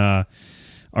 and then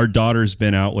our daughter's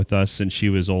been out with us since she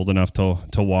was old enough to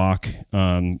walk.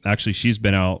 Actually, she's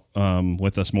been out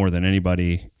with us more than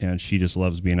anybody, and she just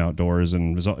loves being outdoors.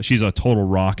 And she's a total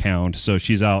rock hound, so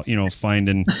she's out,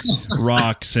 finding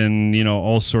rocks and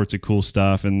all sorts of cool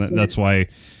stuff. And that's why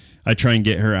I try and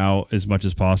get her out as much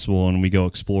as possible, and we go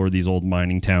explore these old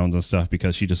mining towns and stuff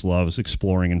because she just loves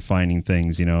exploring and finding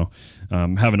things.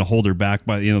 Having to hold her back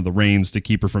by the reins to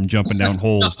keep her from jumping down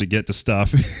holes to get to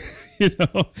stuff.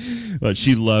 But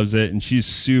she loves it, and she's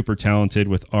super talented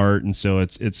with art, and so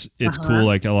it's cool.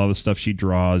 Like a lot of the stuff she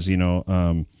draws, it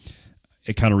kind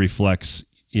of reflects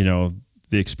the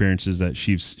experiences that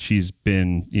she's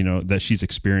been that she's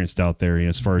experienced out there,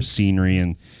 as far as scenery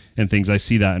and things. I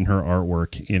see that in her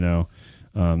artwork,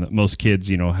 that most kids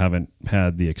haven't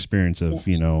had the experience of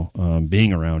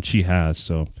being around. She has,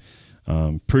 so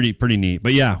pretty neat.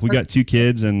 But yeah, we got 2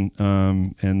 kids, and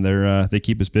they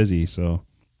keep us busy, so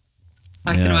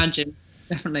I can imagine.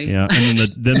 Definitely. Yeah, and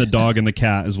then the dog and the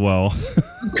cat as well.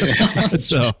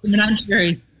 So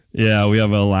yeah, we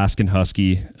have an Alaskan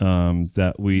Husky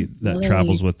that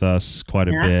travels with us quite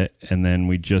a bit, and then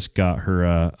we just got her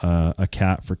a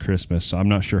cat for Christmas. So I'm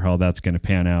not sure how that's going to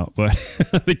pan out, but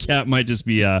the cat might just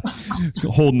be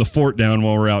holding the fort down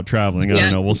while we're out traveling. I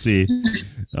don't know. We'll see.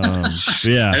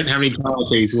 Yeah. Don't have any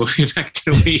qualities. We'll be back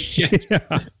in a week.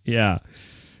 Yeah.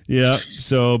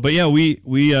 So, but yeah, we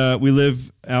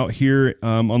live out here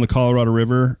on the Colorado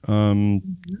River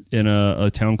in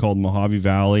a town called Mojave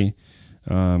Valley.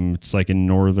 It's like in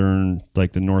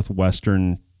the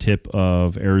northwestern tip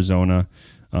of Arizona.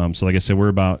 So like I said, we're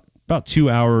about 2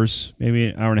 hours, maybe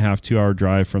an hour and a half, 2 hour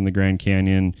drive from the Grand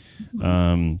Canyon.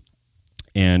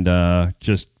 And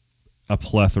just a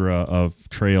plethora of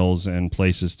trails and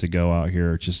places to go out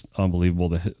here. It's just unbelievable.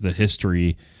 The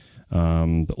history,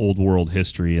 the old world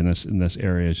history in this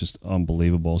area is just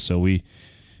unbelievable. So we,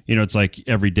 it's like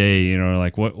every day,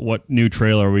 like what new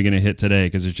trail are we going to hit today?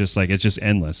 Cause it's just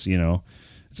endless,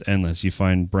 it's endless. You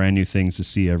find brand new things to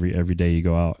see every day you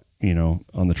go out,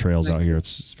 on the trails out here.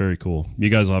 It's very cool. You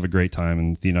guys will have a great time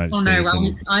in the United States.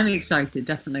 No, I'm excited.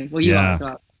 Definitely. Well, you are as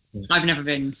well. I've never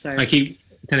been, so I keep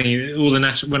telling you all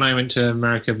when I went to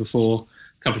America before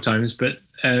a couple of times, but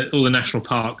all the national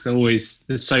parks are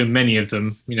there's so many of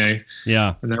them,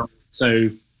 Yeah. And so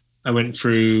I went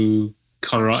through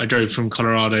Colorado. I drove from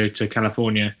Colorado to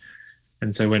California,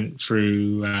 and so went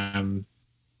through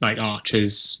like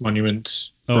Arches, Monument,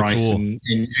 Bryce, cool. and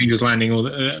Angel's Landing, all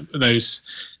those.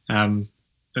 And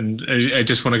I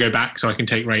just want to go back so I can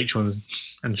take Rachel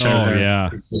and show her. Oh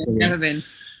yeah, never been.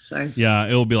 So yeah,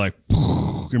 it'll be like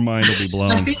your mind will be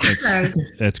blown. I think so.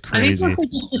 That's crazy. I think also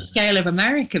just the scale of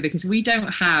America, because we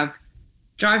don't have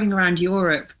driving around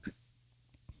Europe.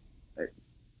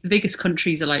 The biggest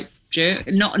countries are like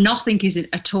nothing is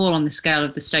at all on the scale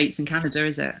of the States and Canada,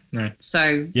 is it? No.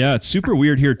 So yeah, it's super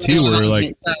weird here too. Where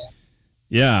like,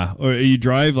 yeah, or you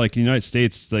drive like the United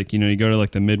States, like you go to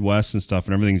like the Midwest and stuff,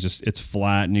 and everything's it's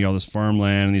flat, and you got all this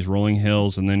farmland and these rolling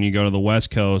hills, and then you go to the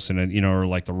West Coast and or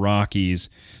like the Rockies.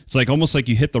 It's like almost like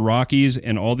you hit the Rockies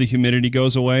and all the humidity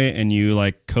goes away, and you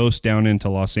like coast down into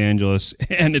Los Angeles,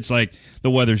 and it's like the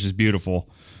weather's just beautiful.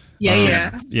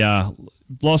 Yeah.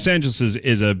 Los Angeles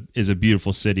is a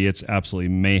beautiful city. It's absolutely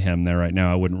mayhem there right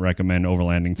now. I wouldn't recommend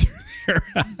overlanding through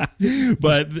there.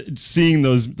 But seeing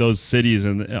those cities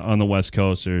on the West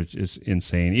Coast are just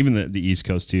insane. Even the East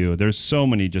Coast too. There's so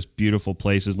many just beautiful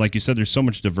places. Like you said, there's so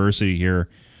much diversity here.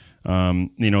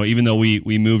 Even though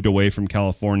we moved away from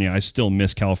California, I still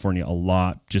miss California a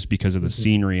lot just because of the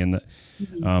scenery and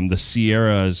the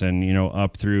Sierras and,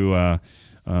 up through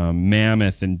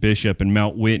Mammoth and Bishop and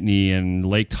Mount Whitney and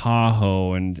Lake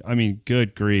Tahoe. And I mean,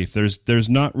 good grief. There's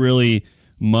not really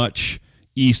much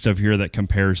east of here that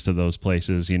compares to those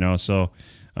places, So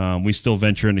we still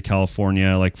venture into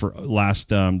California. Like for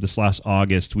this last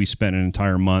August, we spent an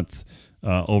entire month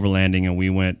overlanding, and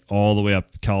we went all the way up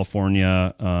to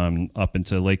California, up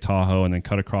into Lake Tahoe, and then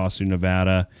cut across through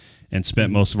Nevada, and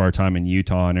spent most of our time in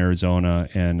Utah and Arizona,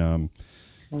 and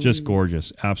just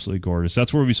gorgeous, absolutely gorgeous.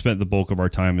 That's where we spent the bulk of our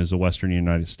time, is the Western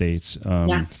United States,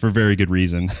 for very good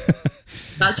reason.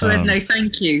 That's what no,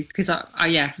 thank you, because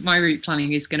my route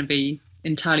planning is going to be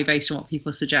entirely based on what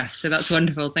people suggest. So that's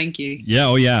wonderful. Thank you. Yeah.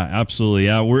 Oh yeah, absolutely.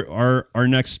 Yeah. Our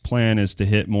next plan is to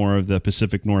hit more of the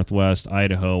Pacific Northwest,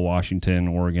 Idaho, Washington,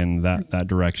 Oregon, that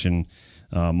direction,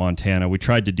 Montana. We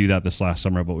tried to do that this last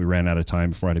summer, but we ran out of time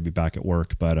before I had to be back at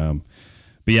work. But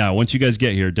yeah, once you guys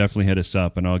get here, definitely hit us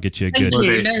up, and I'll get you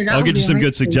I'll get you some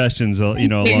good suggestions,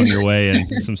 along your way,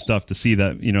 and some stuff to see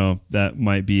that, that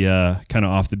might be kind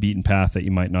of off the beaten path that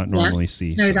you might not normally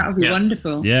see. No, that would be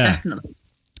wonderful. Yeah. Definitely.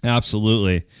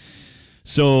 Absolutely.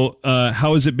 So,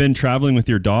 how has it been traveling with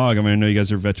your dog? I mean, I know you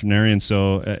guys are veterinarians,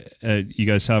 so you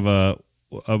guys have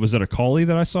was it a collie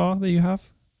that I saw that you have?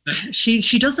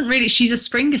 She doesn't really. She's a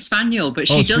Springer Spaniel, but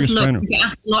she does look. You get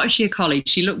asked a lot, is she a collie?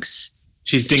 She looks.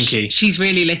 She's dinky. She's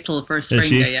really little for a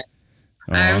Springer. Yeah.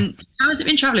 How has it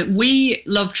been traveling? We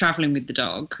love traveling with the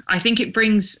dog. I think it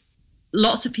brings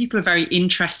lots of people are very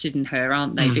interested in her,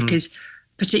 aren't they? Mm-hmm. Because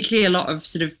particularly a lot of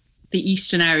sort of the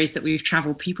eastern areas that we've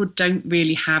traveled, people don't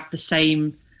really have the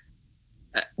same.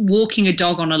 Walking a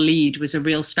dog on a lead was a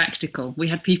real spectacle. We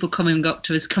had people coming up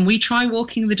to us, can we try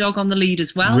walking the dog on the lead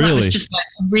as well? Really? That was just like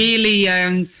really,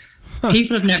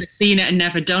 people have never seen it and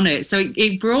never done it. So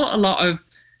it brought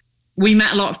we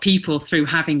met a lot of people through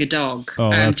having a dog. Oh,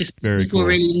 that's just very people cool. were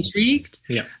really intrigued.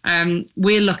 Yeah.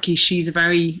 We're lucky. She's a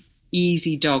very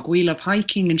easy dog. We love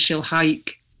hiking, and she'll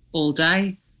hike all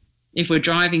day. If we're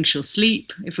driving, she'll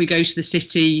sleep. If we go to the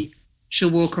city, she'll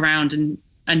walk around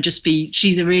and just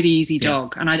she's a really easy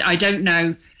dog. And I don't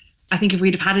know, I think if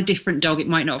we'd have had a different dog, it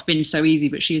might not have been so easy,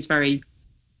 but she is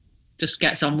just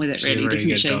gets on with it, really,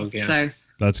 doesn't she? Dog, yeah. So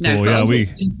that's cool. Yeah,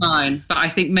 fine. But I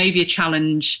think maybe a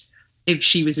challenge if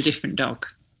she was a different dog.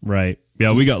 Right.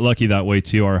 Yeah, we got lucky that way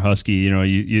too. Our husky,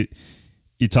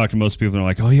 you talk to most people and they're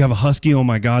like, oh, you have a husky? Oh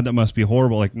my God, that must be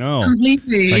horrible. Like, no.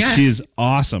 Completely, yes. She is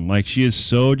awesome. Like, she is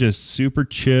so just super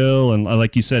chill. And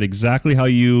like you said, exactly how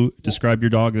you described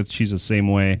your dog, that she's the same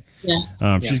way.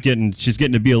 Yeah. She's getting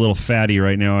to be a little fatty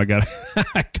right now. I got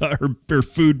her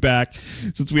food back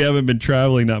since we haven't been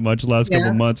traveling that much the last couple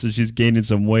of months, and she's gaining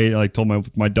some weight. I told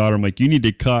my daughter, I'm like, you need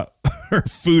to cut her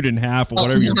food in half or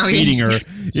whatever you're feeding her.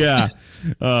 Yeah.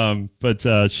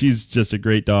 But she's just a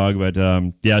great dog. But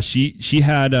she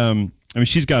had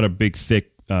she's got a big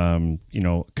thick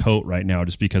coat right now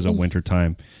just because of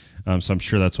wintertime. So I'm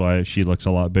sure that's why she looks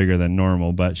a lot bigger than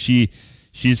normal. But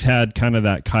she's had kind of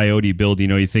that coyote build.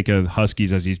 You think of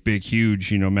huskies as these big,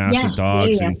 huge, massive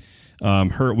dogs. Yeah.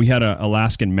 And we had an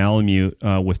Alaskan Malamute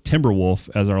with Timberwolf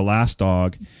as our last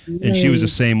dog, and she was the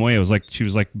same way. It was like she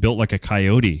was like built like a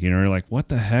coyote. You're like, what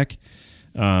the heck?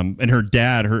 And her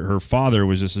dad, her father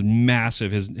was just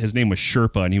massive. His name was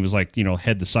Sherpa, and he was like,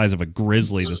 head the size of a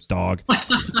grizzly, this dog.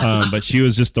 But she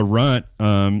was just the runt.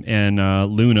 And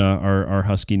Luna, our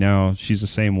husky now, she's the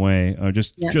same way.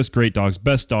 Just great dogs,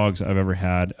 best dogs I've ever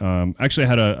had. Actually, I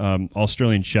had a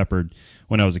Australian Shepherd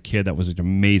when I was a kid. That was an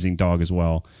amazing dog as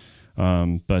well.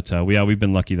 But we've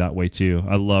been lucky that way too.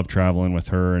 I love traveling with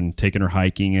her and taking her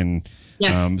hiking, and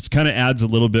it kind of adds a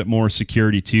little bit more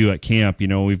security too at camp.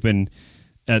 We've been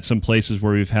at some places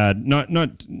where we've had not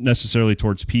necessarily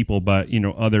towards people, but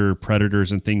other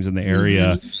predators and things in the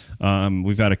area. Mm-hmm.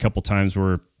 We've had a couple times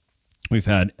where we've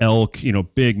had elk,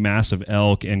 big massive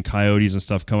elk and coyotes and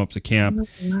stuff come up to camp,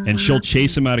 and she'll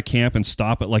chase them out of camp and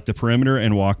stop at like the perimeter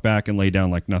and walk back and lay down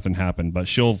like nothing happened. But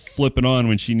she'll flip it on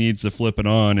when she needs to flip it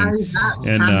on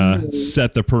and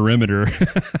set the perimeter.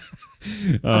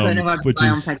 I don't know about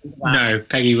No,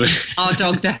 Peggy would. Our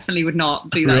dog definitely would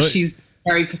not do that. Really? She's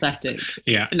very pathetic.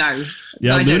 Yeah. No.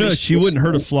 Yeah, Luna, she wouldn't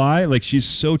hurt a fly. Like, she's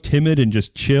so timid and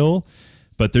just chill.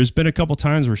 But there's been a couple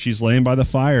times where she's laying by the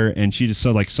fire and she just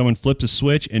like someone flips a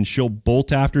switch and she'll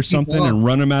bolt after something and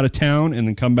run them out of town and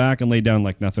then come back and lay down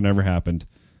like nothing ever happened.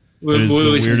 It is the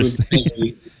weirdest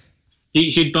thing.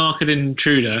 He'd bark at an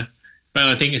intruder, but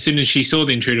I think as soon as she saw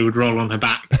the intruder, would roll on her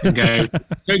back and go,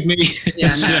 "Poke me."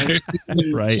 Yeah,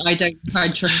 no. Right. I don't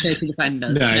trust her to defend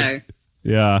us. No.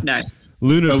 Yeah. No.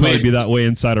 Luna would probably be that way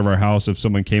inside of our house if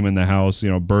someone came in the house,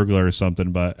 burglar or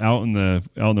something. But out in the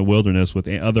wilderness with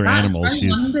other animals,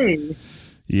 she's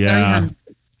yeah.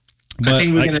 But I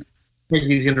think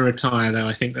he's going to retire, though.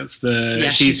 I think that's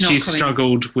she's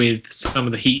struggled with some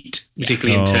of the heat,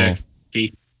 particularly in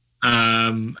Turkey.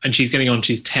 And she's getting on.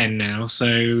 She's 10 now,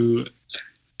 so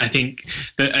I think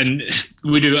that, and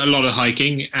we do a lot of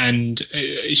hiking. And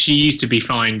she used to be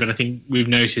fine, but I think we've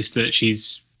noticed that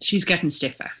she's getting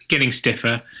stiffer.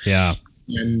 Yeah.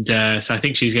 And so I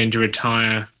think she's going to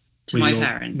retire to my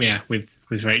parents. Yeah,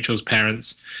 with Rachel's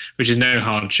parents, which is no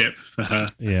hardship for her.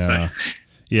 Yeah. So.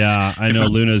 Yeah, I know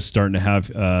Luna's starting to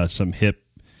have some hip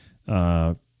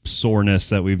soreness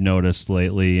that we've noticed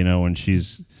lately, when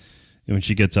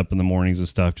she gets up in the mornings and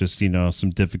stuff, just, some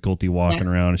difficulty walking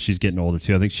around. She's getting older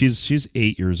too. I think she's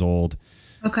 8 years old.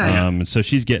 Okay. And so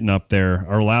she's getting up there.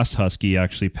 Our last husky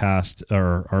actually passed,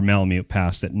 or our Malamute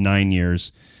passed at 9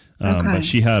 years. But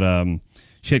she had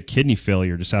kidney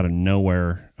failure just out of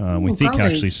nowhere. We think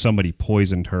actually somebody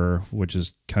poisoned her, which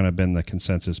has kind of been the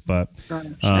consensus. But but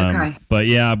I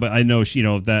know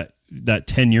that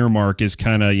 10-year mark is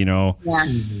kind of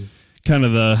kind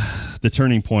of the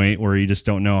turning point where you just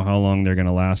don't know how long they're going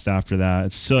to last after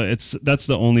that. That's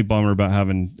the only bummer about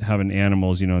having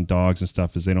animals, dogs and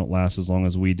stuff, is they don't last as long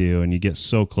as we do, and you get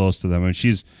so close to them. And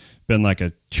she's been like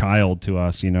a child to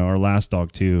us, our last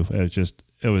dog too.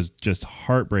 It was just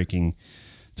heartbreaking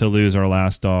to lose our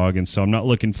last dog, and so I'm not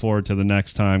looking forward to the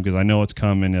next time because I know it's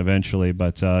coming eventually.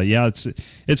 But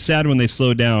it's sad when they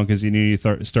slow down because you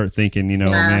start thinking,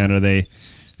 man, are they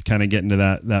kind of getting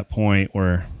to that point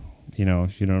where you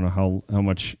don't know how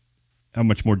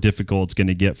much more difficult it's going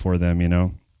to get for them,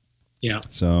 Yeah.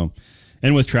 So,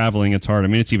 and with traveling, it's hard. I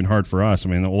mean, it's even hard for us. I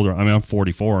mean, I'm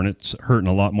 44 and it's hurting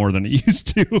a lot more than it used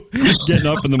to getting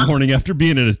up in the morning after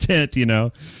being in a tent,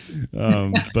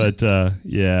 but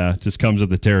it just comes with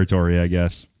the territory, I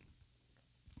guess.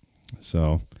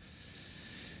 So,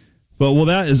 but well,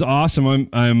 that is awesome.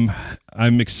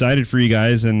 I'm excited for you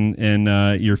guys and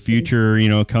your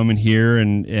future, coming here.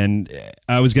 And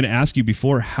I was going to ask you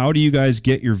before, how do you guys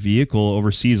get your vehicle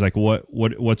overseas? Like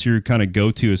what's your kind of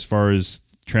go-to as far as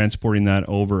transporting that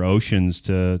over oceans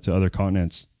to other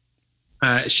continents?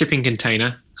 Shipping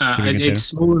container. It's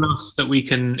small enough that we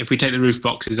can, if we take the roof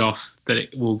boxes off, that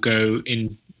it will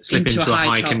slip into a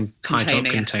high top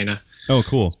container. Oh,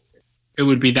 cool. It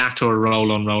would be that or a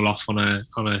roll on, roll off on a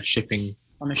ship. And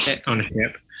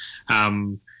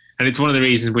it's one of the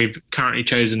reasons we've currently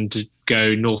chosen to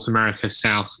go North America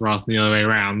south rather than the other way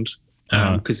around,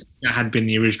 because that had been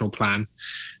the original plan.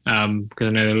 Because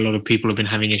I know that a lot of people have been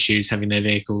having issues having their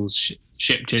vehicles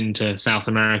shipped into South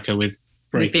America with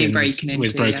broken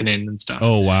in and stuff.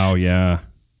 Oh, wow. Yeah.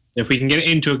 If we can get it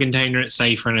into a container, it's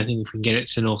safer. And I think if we can get it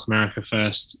to North America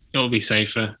first, it'll be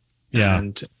safer. Yeah.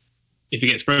 And if it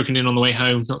gets broken in on the way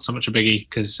home, not so much a biggie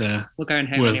because we're going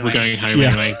home anyway. We're going home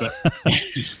anyway. But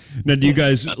now, do you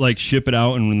guys like ship it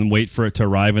out and then wait for it to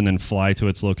arrive and then fly to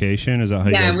its location? Is that how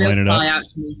you guys line it up? Out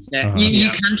to meet it. You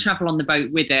can travel on the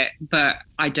boat with it, but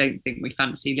I don't think we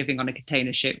fancy living on a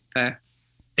container ship for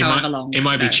however long. It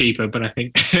might be cheaper, but I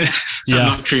think some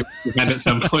luxury we've had at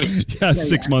some point.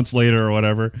 6 months later or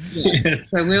whatever. Yeah.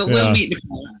 So we'll meet the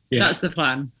plan. Yeah. That's the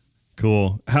plan.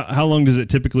 Cool. How long does it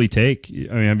typically take?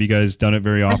 I mean, have you guys done it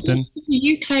very often?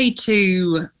 The UK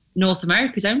to North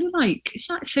America is only it's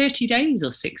like 30 days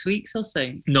or 6 weeks or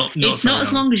so. It's not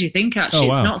as long as you think, actually. Oh,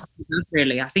 wow. It's not so bad,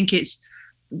 really. I think it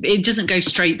doesn't go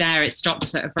straight there. It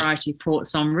stops at a variety of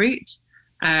ports en route.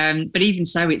 But even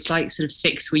so, it's like sort of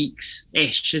 6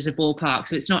 weeks-ish as a ballpark.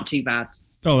 So it's not too bad.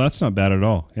 Oh, that's not bad at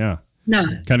all. Yeah. No.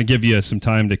 Kind of give you some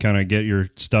time to kind of get your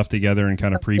stuff together and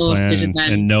kind of pre-plan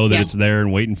and know that it's there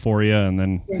and waiting for you and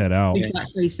then head out.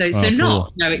 Exactly. So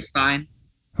cool. No, it's fine.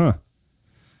 Huh.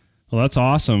 Well, that's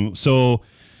awesome. So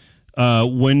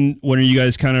when are you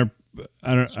guys kind of,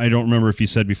 I don't remember if you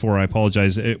said before, I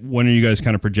apologize. When are you guys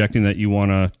kind of projecting that you want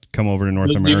to come over to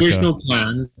North America? The original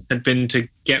plan had been to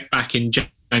get back in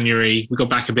January. We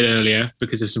got back a bit earlier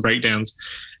because of some breakdowns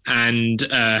and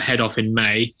head off in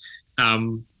May.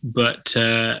 But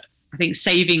I think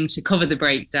saving to cover the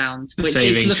breakdowns, but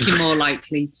it's looking more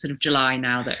likely sort of July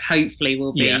now that hopefully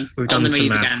we'll be we've done on the some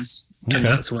move maths, again. And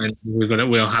that's when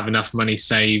we'll have enough money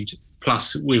saved.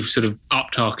 Plus, we've sort of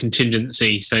upped our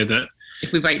contingency so that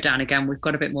if we break down again, we've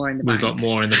got a bit more in the bank. We've got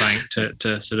more in the bank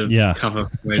to sort of cover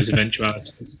those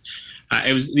eventualities.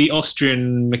 It was the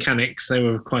Austrian mechanics. They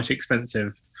were quite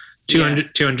expensive.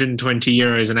 220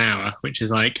 euros an hour, which is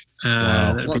like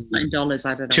what's that in dollars?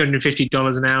 I don't know.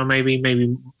 $250 an hour,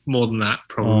 maybe more than that,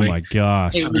 probably. Oh my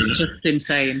gosh! It was just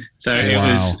insane. So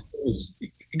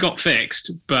it got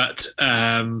fixed, but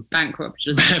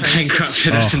bankrupted us at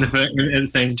the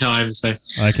same time. So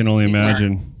I can only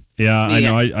imagine. Yeah, I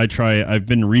know. I've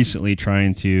been recently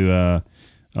trying to.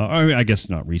 I guess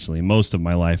not recently. Most of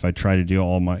my life, I try to do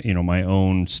all my my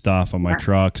own stuff on my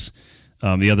trucks.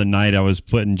 The other night, I was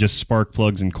putting just spark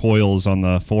plugs and coils on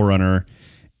the 4Runner,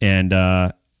 and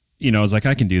I was like,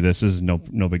 I can do this. This is no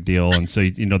big deal. And so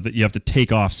you have to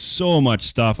take off so much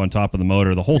stuff on top of the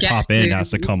motor. The whole top end has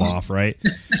to come off, right,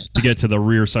 to get to the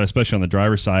rear side, especially on the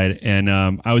driver's side. And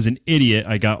I was an idiot.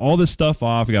 I got all this stuff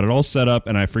off. I got it all set up,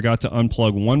 and I forgot to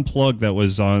unplug one plug that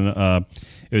was on.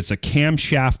 It's a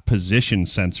camshaft position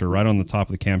sensor right on the top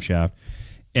of the camshaft.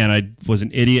 And I was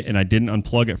an idiot, and I didn't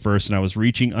unplug it first, and I was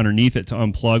reaching underneath it to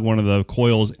unplug one of the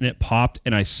coils, and it popped,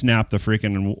 and I snapped the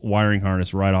freaking wiring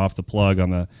harness right off the plug on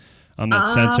that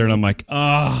sensor, and I'm like,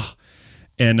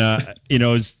 and it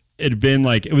was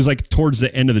like towards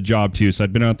the end of the job too, so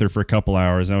I'd been out there for a couple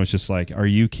hours, and I was just like, are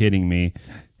you kidding me?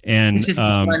 And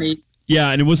funny.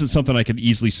 Yeah, and it wasn't something I could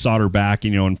easily solder back,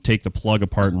 and take the plug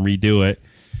apart and redo it.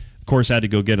 Of course, I had to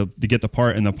go get the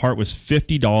part, and the part was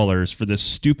 $50 for this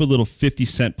stupid little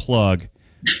 50-cent plug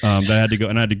that I had to go.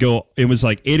 And I had to go. It was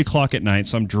like 8:00 at night,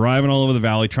 so I'm driving all over the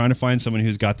valley trying to find someone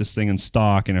who's got this thing in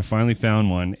stock. And I finally found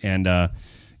one, and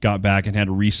got back and had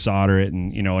to resolder it,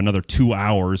 and another 2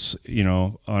 hours,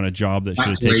 on a job that should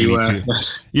have taken me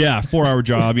 4-hour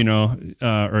job,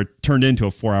 or turned into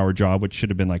a 4-hour job, which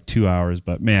should have been like 2 hours.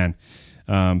 But man.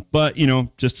 But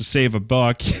just to save a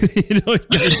buck, you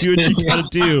gotta do what you gotta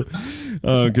do.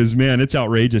 Cause man, it's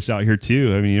outrageous out here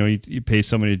too. I mean, you pay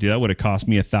somebody to do that. Would have cost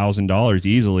me $1,000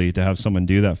 easily to have someone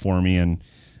do that for me. And,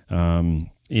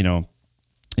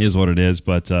 is what it is.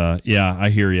 But, I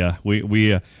hear you.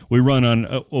 We run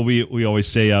on, we always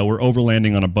say, we're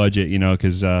overlanding on a budget,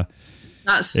 cause,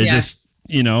 just,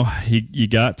 you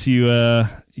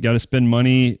got to spend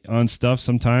money on stuff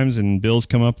sometimes, and bills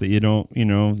come up that you don't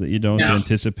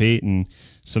anticipate. And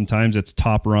sometimes it's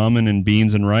top ramen and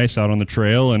beans and rice out on the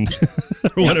trail and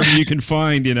whatever you can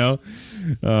find,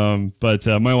 But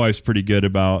my wife's pretty good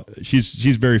about,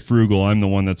 she's very frugal. I'm the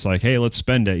one that's like, hey, let's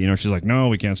spend it. She's like, no,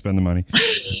 we can't spend the money.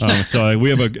 So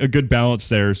we have a good balance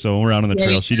there. So when we're out on the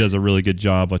trail, she does a really good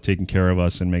job of taking care of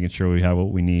us and making sure we have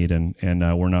what we need, and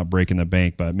we're not breaking the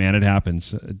bank. But man, it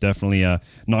happens. Definitely,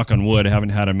 knock on wood, I haven't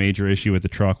had a major issue with the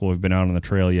truck while we've been out on the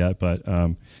trail yet. But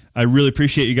I really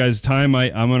appreciate you guys' time.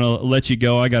 I'm going to let you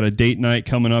go. I got a date night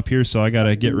coming up here, so I got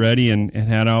to get ready and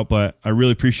head out. But I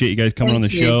really appreciate you guys coming on the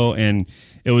show. And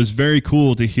it was very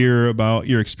cool to hear about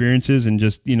your experiences and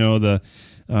just, the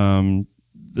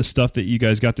stuff that you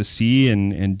guys got to see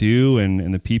and do,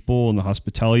 and the people and the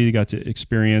hospitality you got to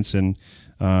experience. And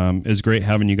it was great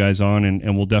having you guys on,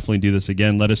 and we'll definitely do this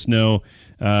again. Let us know,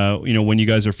 when you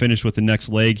guys are finished with the next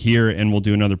leg here, and we'll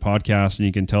do another podcast, and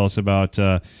you can tell us about,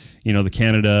 the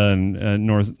Canada and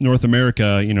North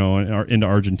America, into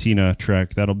Argentina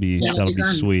trek. That'll be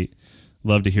sweet.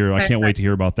 Love to hear. I can't wait to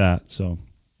hear about that. So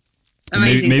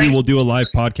maybe we'll do a live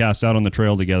podcast out on the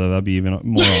trail together. That'd be even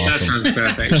more awesome. That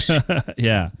sounds perfect.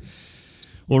 Yeah.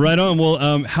 Well, right on.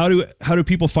 Well, how do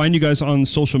people find you guys on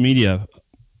social media?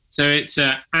 So it's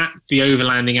at the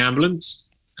Overlanding Ambulance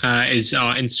is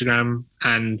our Instagram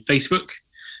and Facebook.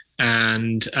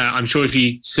 And I'm sure if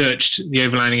you searched the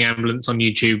Overlanding Ambulance on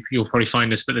YouTube, you'll probably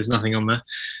find us, but there's nothing on there.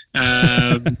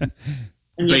 And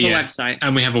we have a website.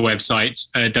 And we have a website,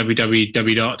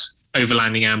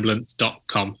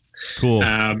 www.overlandingambulance.com. Cool.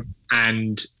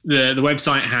 And the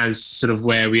website has sort of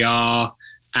where we are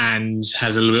and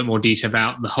has a little bit more detail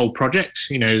about the whole project,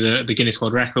 the Guinness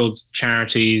World Records,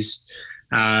 charities,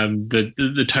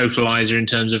 the totalizer in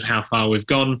terms of how far we've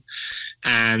gone.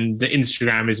 And the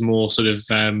Instagram is more sort of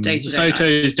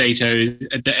photos,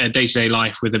 day-to-day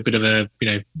life with a bit of a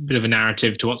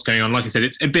narrative to what's going on. Like I said,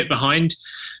 it's a bit behind,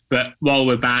 but while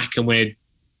we're back and we're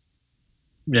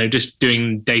just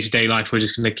doing day-to-day life, we're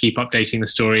just going to keep updating the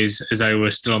stories as though we're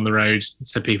still on the road,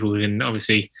 so people can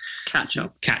obviously catch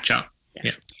up.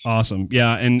 Yeah. Awesome.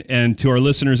 Yeah. And to our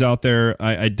listeners out there,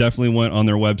 I definitely went on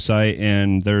their website,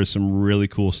 and there's some really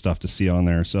cool stuff to see on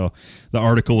there. So the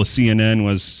article with CNN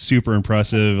was super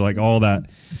impressive. Like all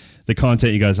that, the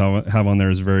content you guys have on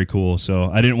there is very cool. So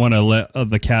I didn't want to let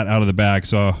the cat out of the bag.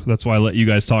 So that's why I let you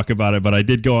guys talk about it. But I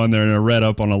did go on there, and I read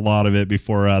up on a lot of it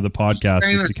before the podcast,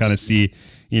 just to kind of see,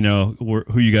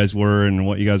 who you guys were and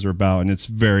what you guys are about, and it's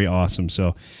very awesome.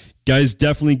 So guys,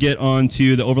 definitely get on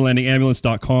to the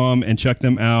overlandingambulance.com and check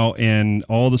them out and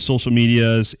all the social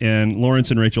medias. And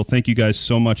Lawrence and Rachel, thank you guys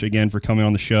so much again for coming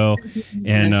on the show,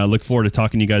 and look forward to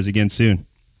talking to you guys again soon.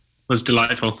 It was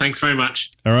delightful. Thanks very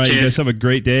much. All right. Cheers. You guys have a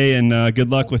great day, and good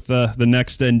luck with the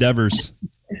next endeavors.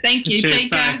 Thank you. Cheers,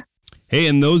 Take care. Hey,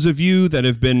 and those of you that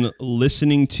have been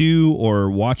listening to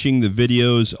or watching the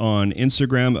videos on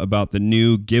Instagram about the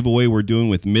new giveaway we're doing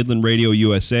with Midland Radio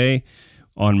USA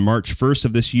on March 1st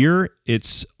of this year,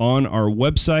 it's on our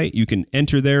website. You can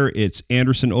enter there. It's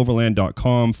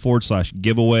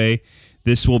andersonoverland.com/giveaway.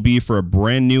 This will be for a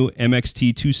brand new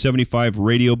MXT 275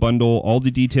 radio bundle. All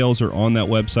the details are on that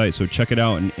website, so check it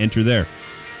out and enter there.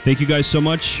 Thank you guys so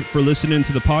much for listening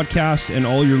to the podcast and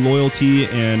all your loyalty,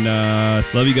 and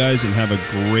love you guys, and have a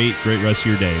great rest of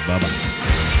your day. Bye-bye.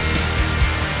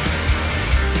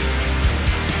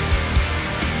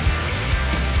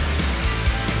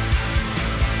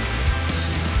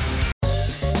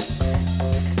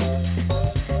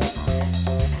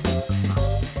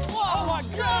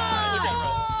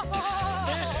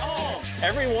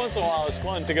 Every once in a while, it's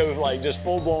fun to go like just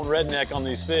full-blown redneck on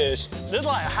these fish. This is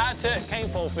like high-tech cane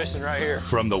pole fishing right here.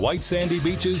 From the white sandy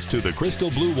beaches to the crystal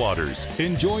blue waters,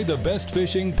 enjoy the best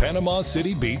fishing Panama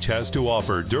City Beach has to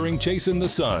offer during Chasing the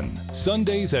Sun.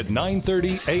 Sundays at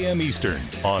 9:30 a.m. Eastern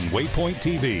on Waypoint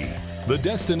TV, the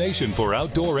destination for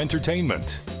outdoor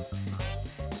entertainment.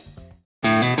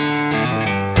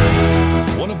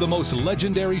 One of the most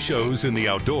legendary shows in the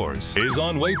outdoors is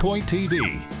on Waypoint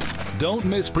TV. Don't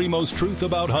miss Primo's Truth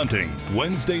About Hunting,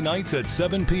 Wednesday nights at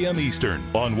 7 p.m. Eastern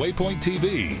on Waypoint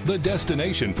TV, the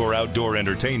destination for outdoor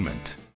entertainment.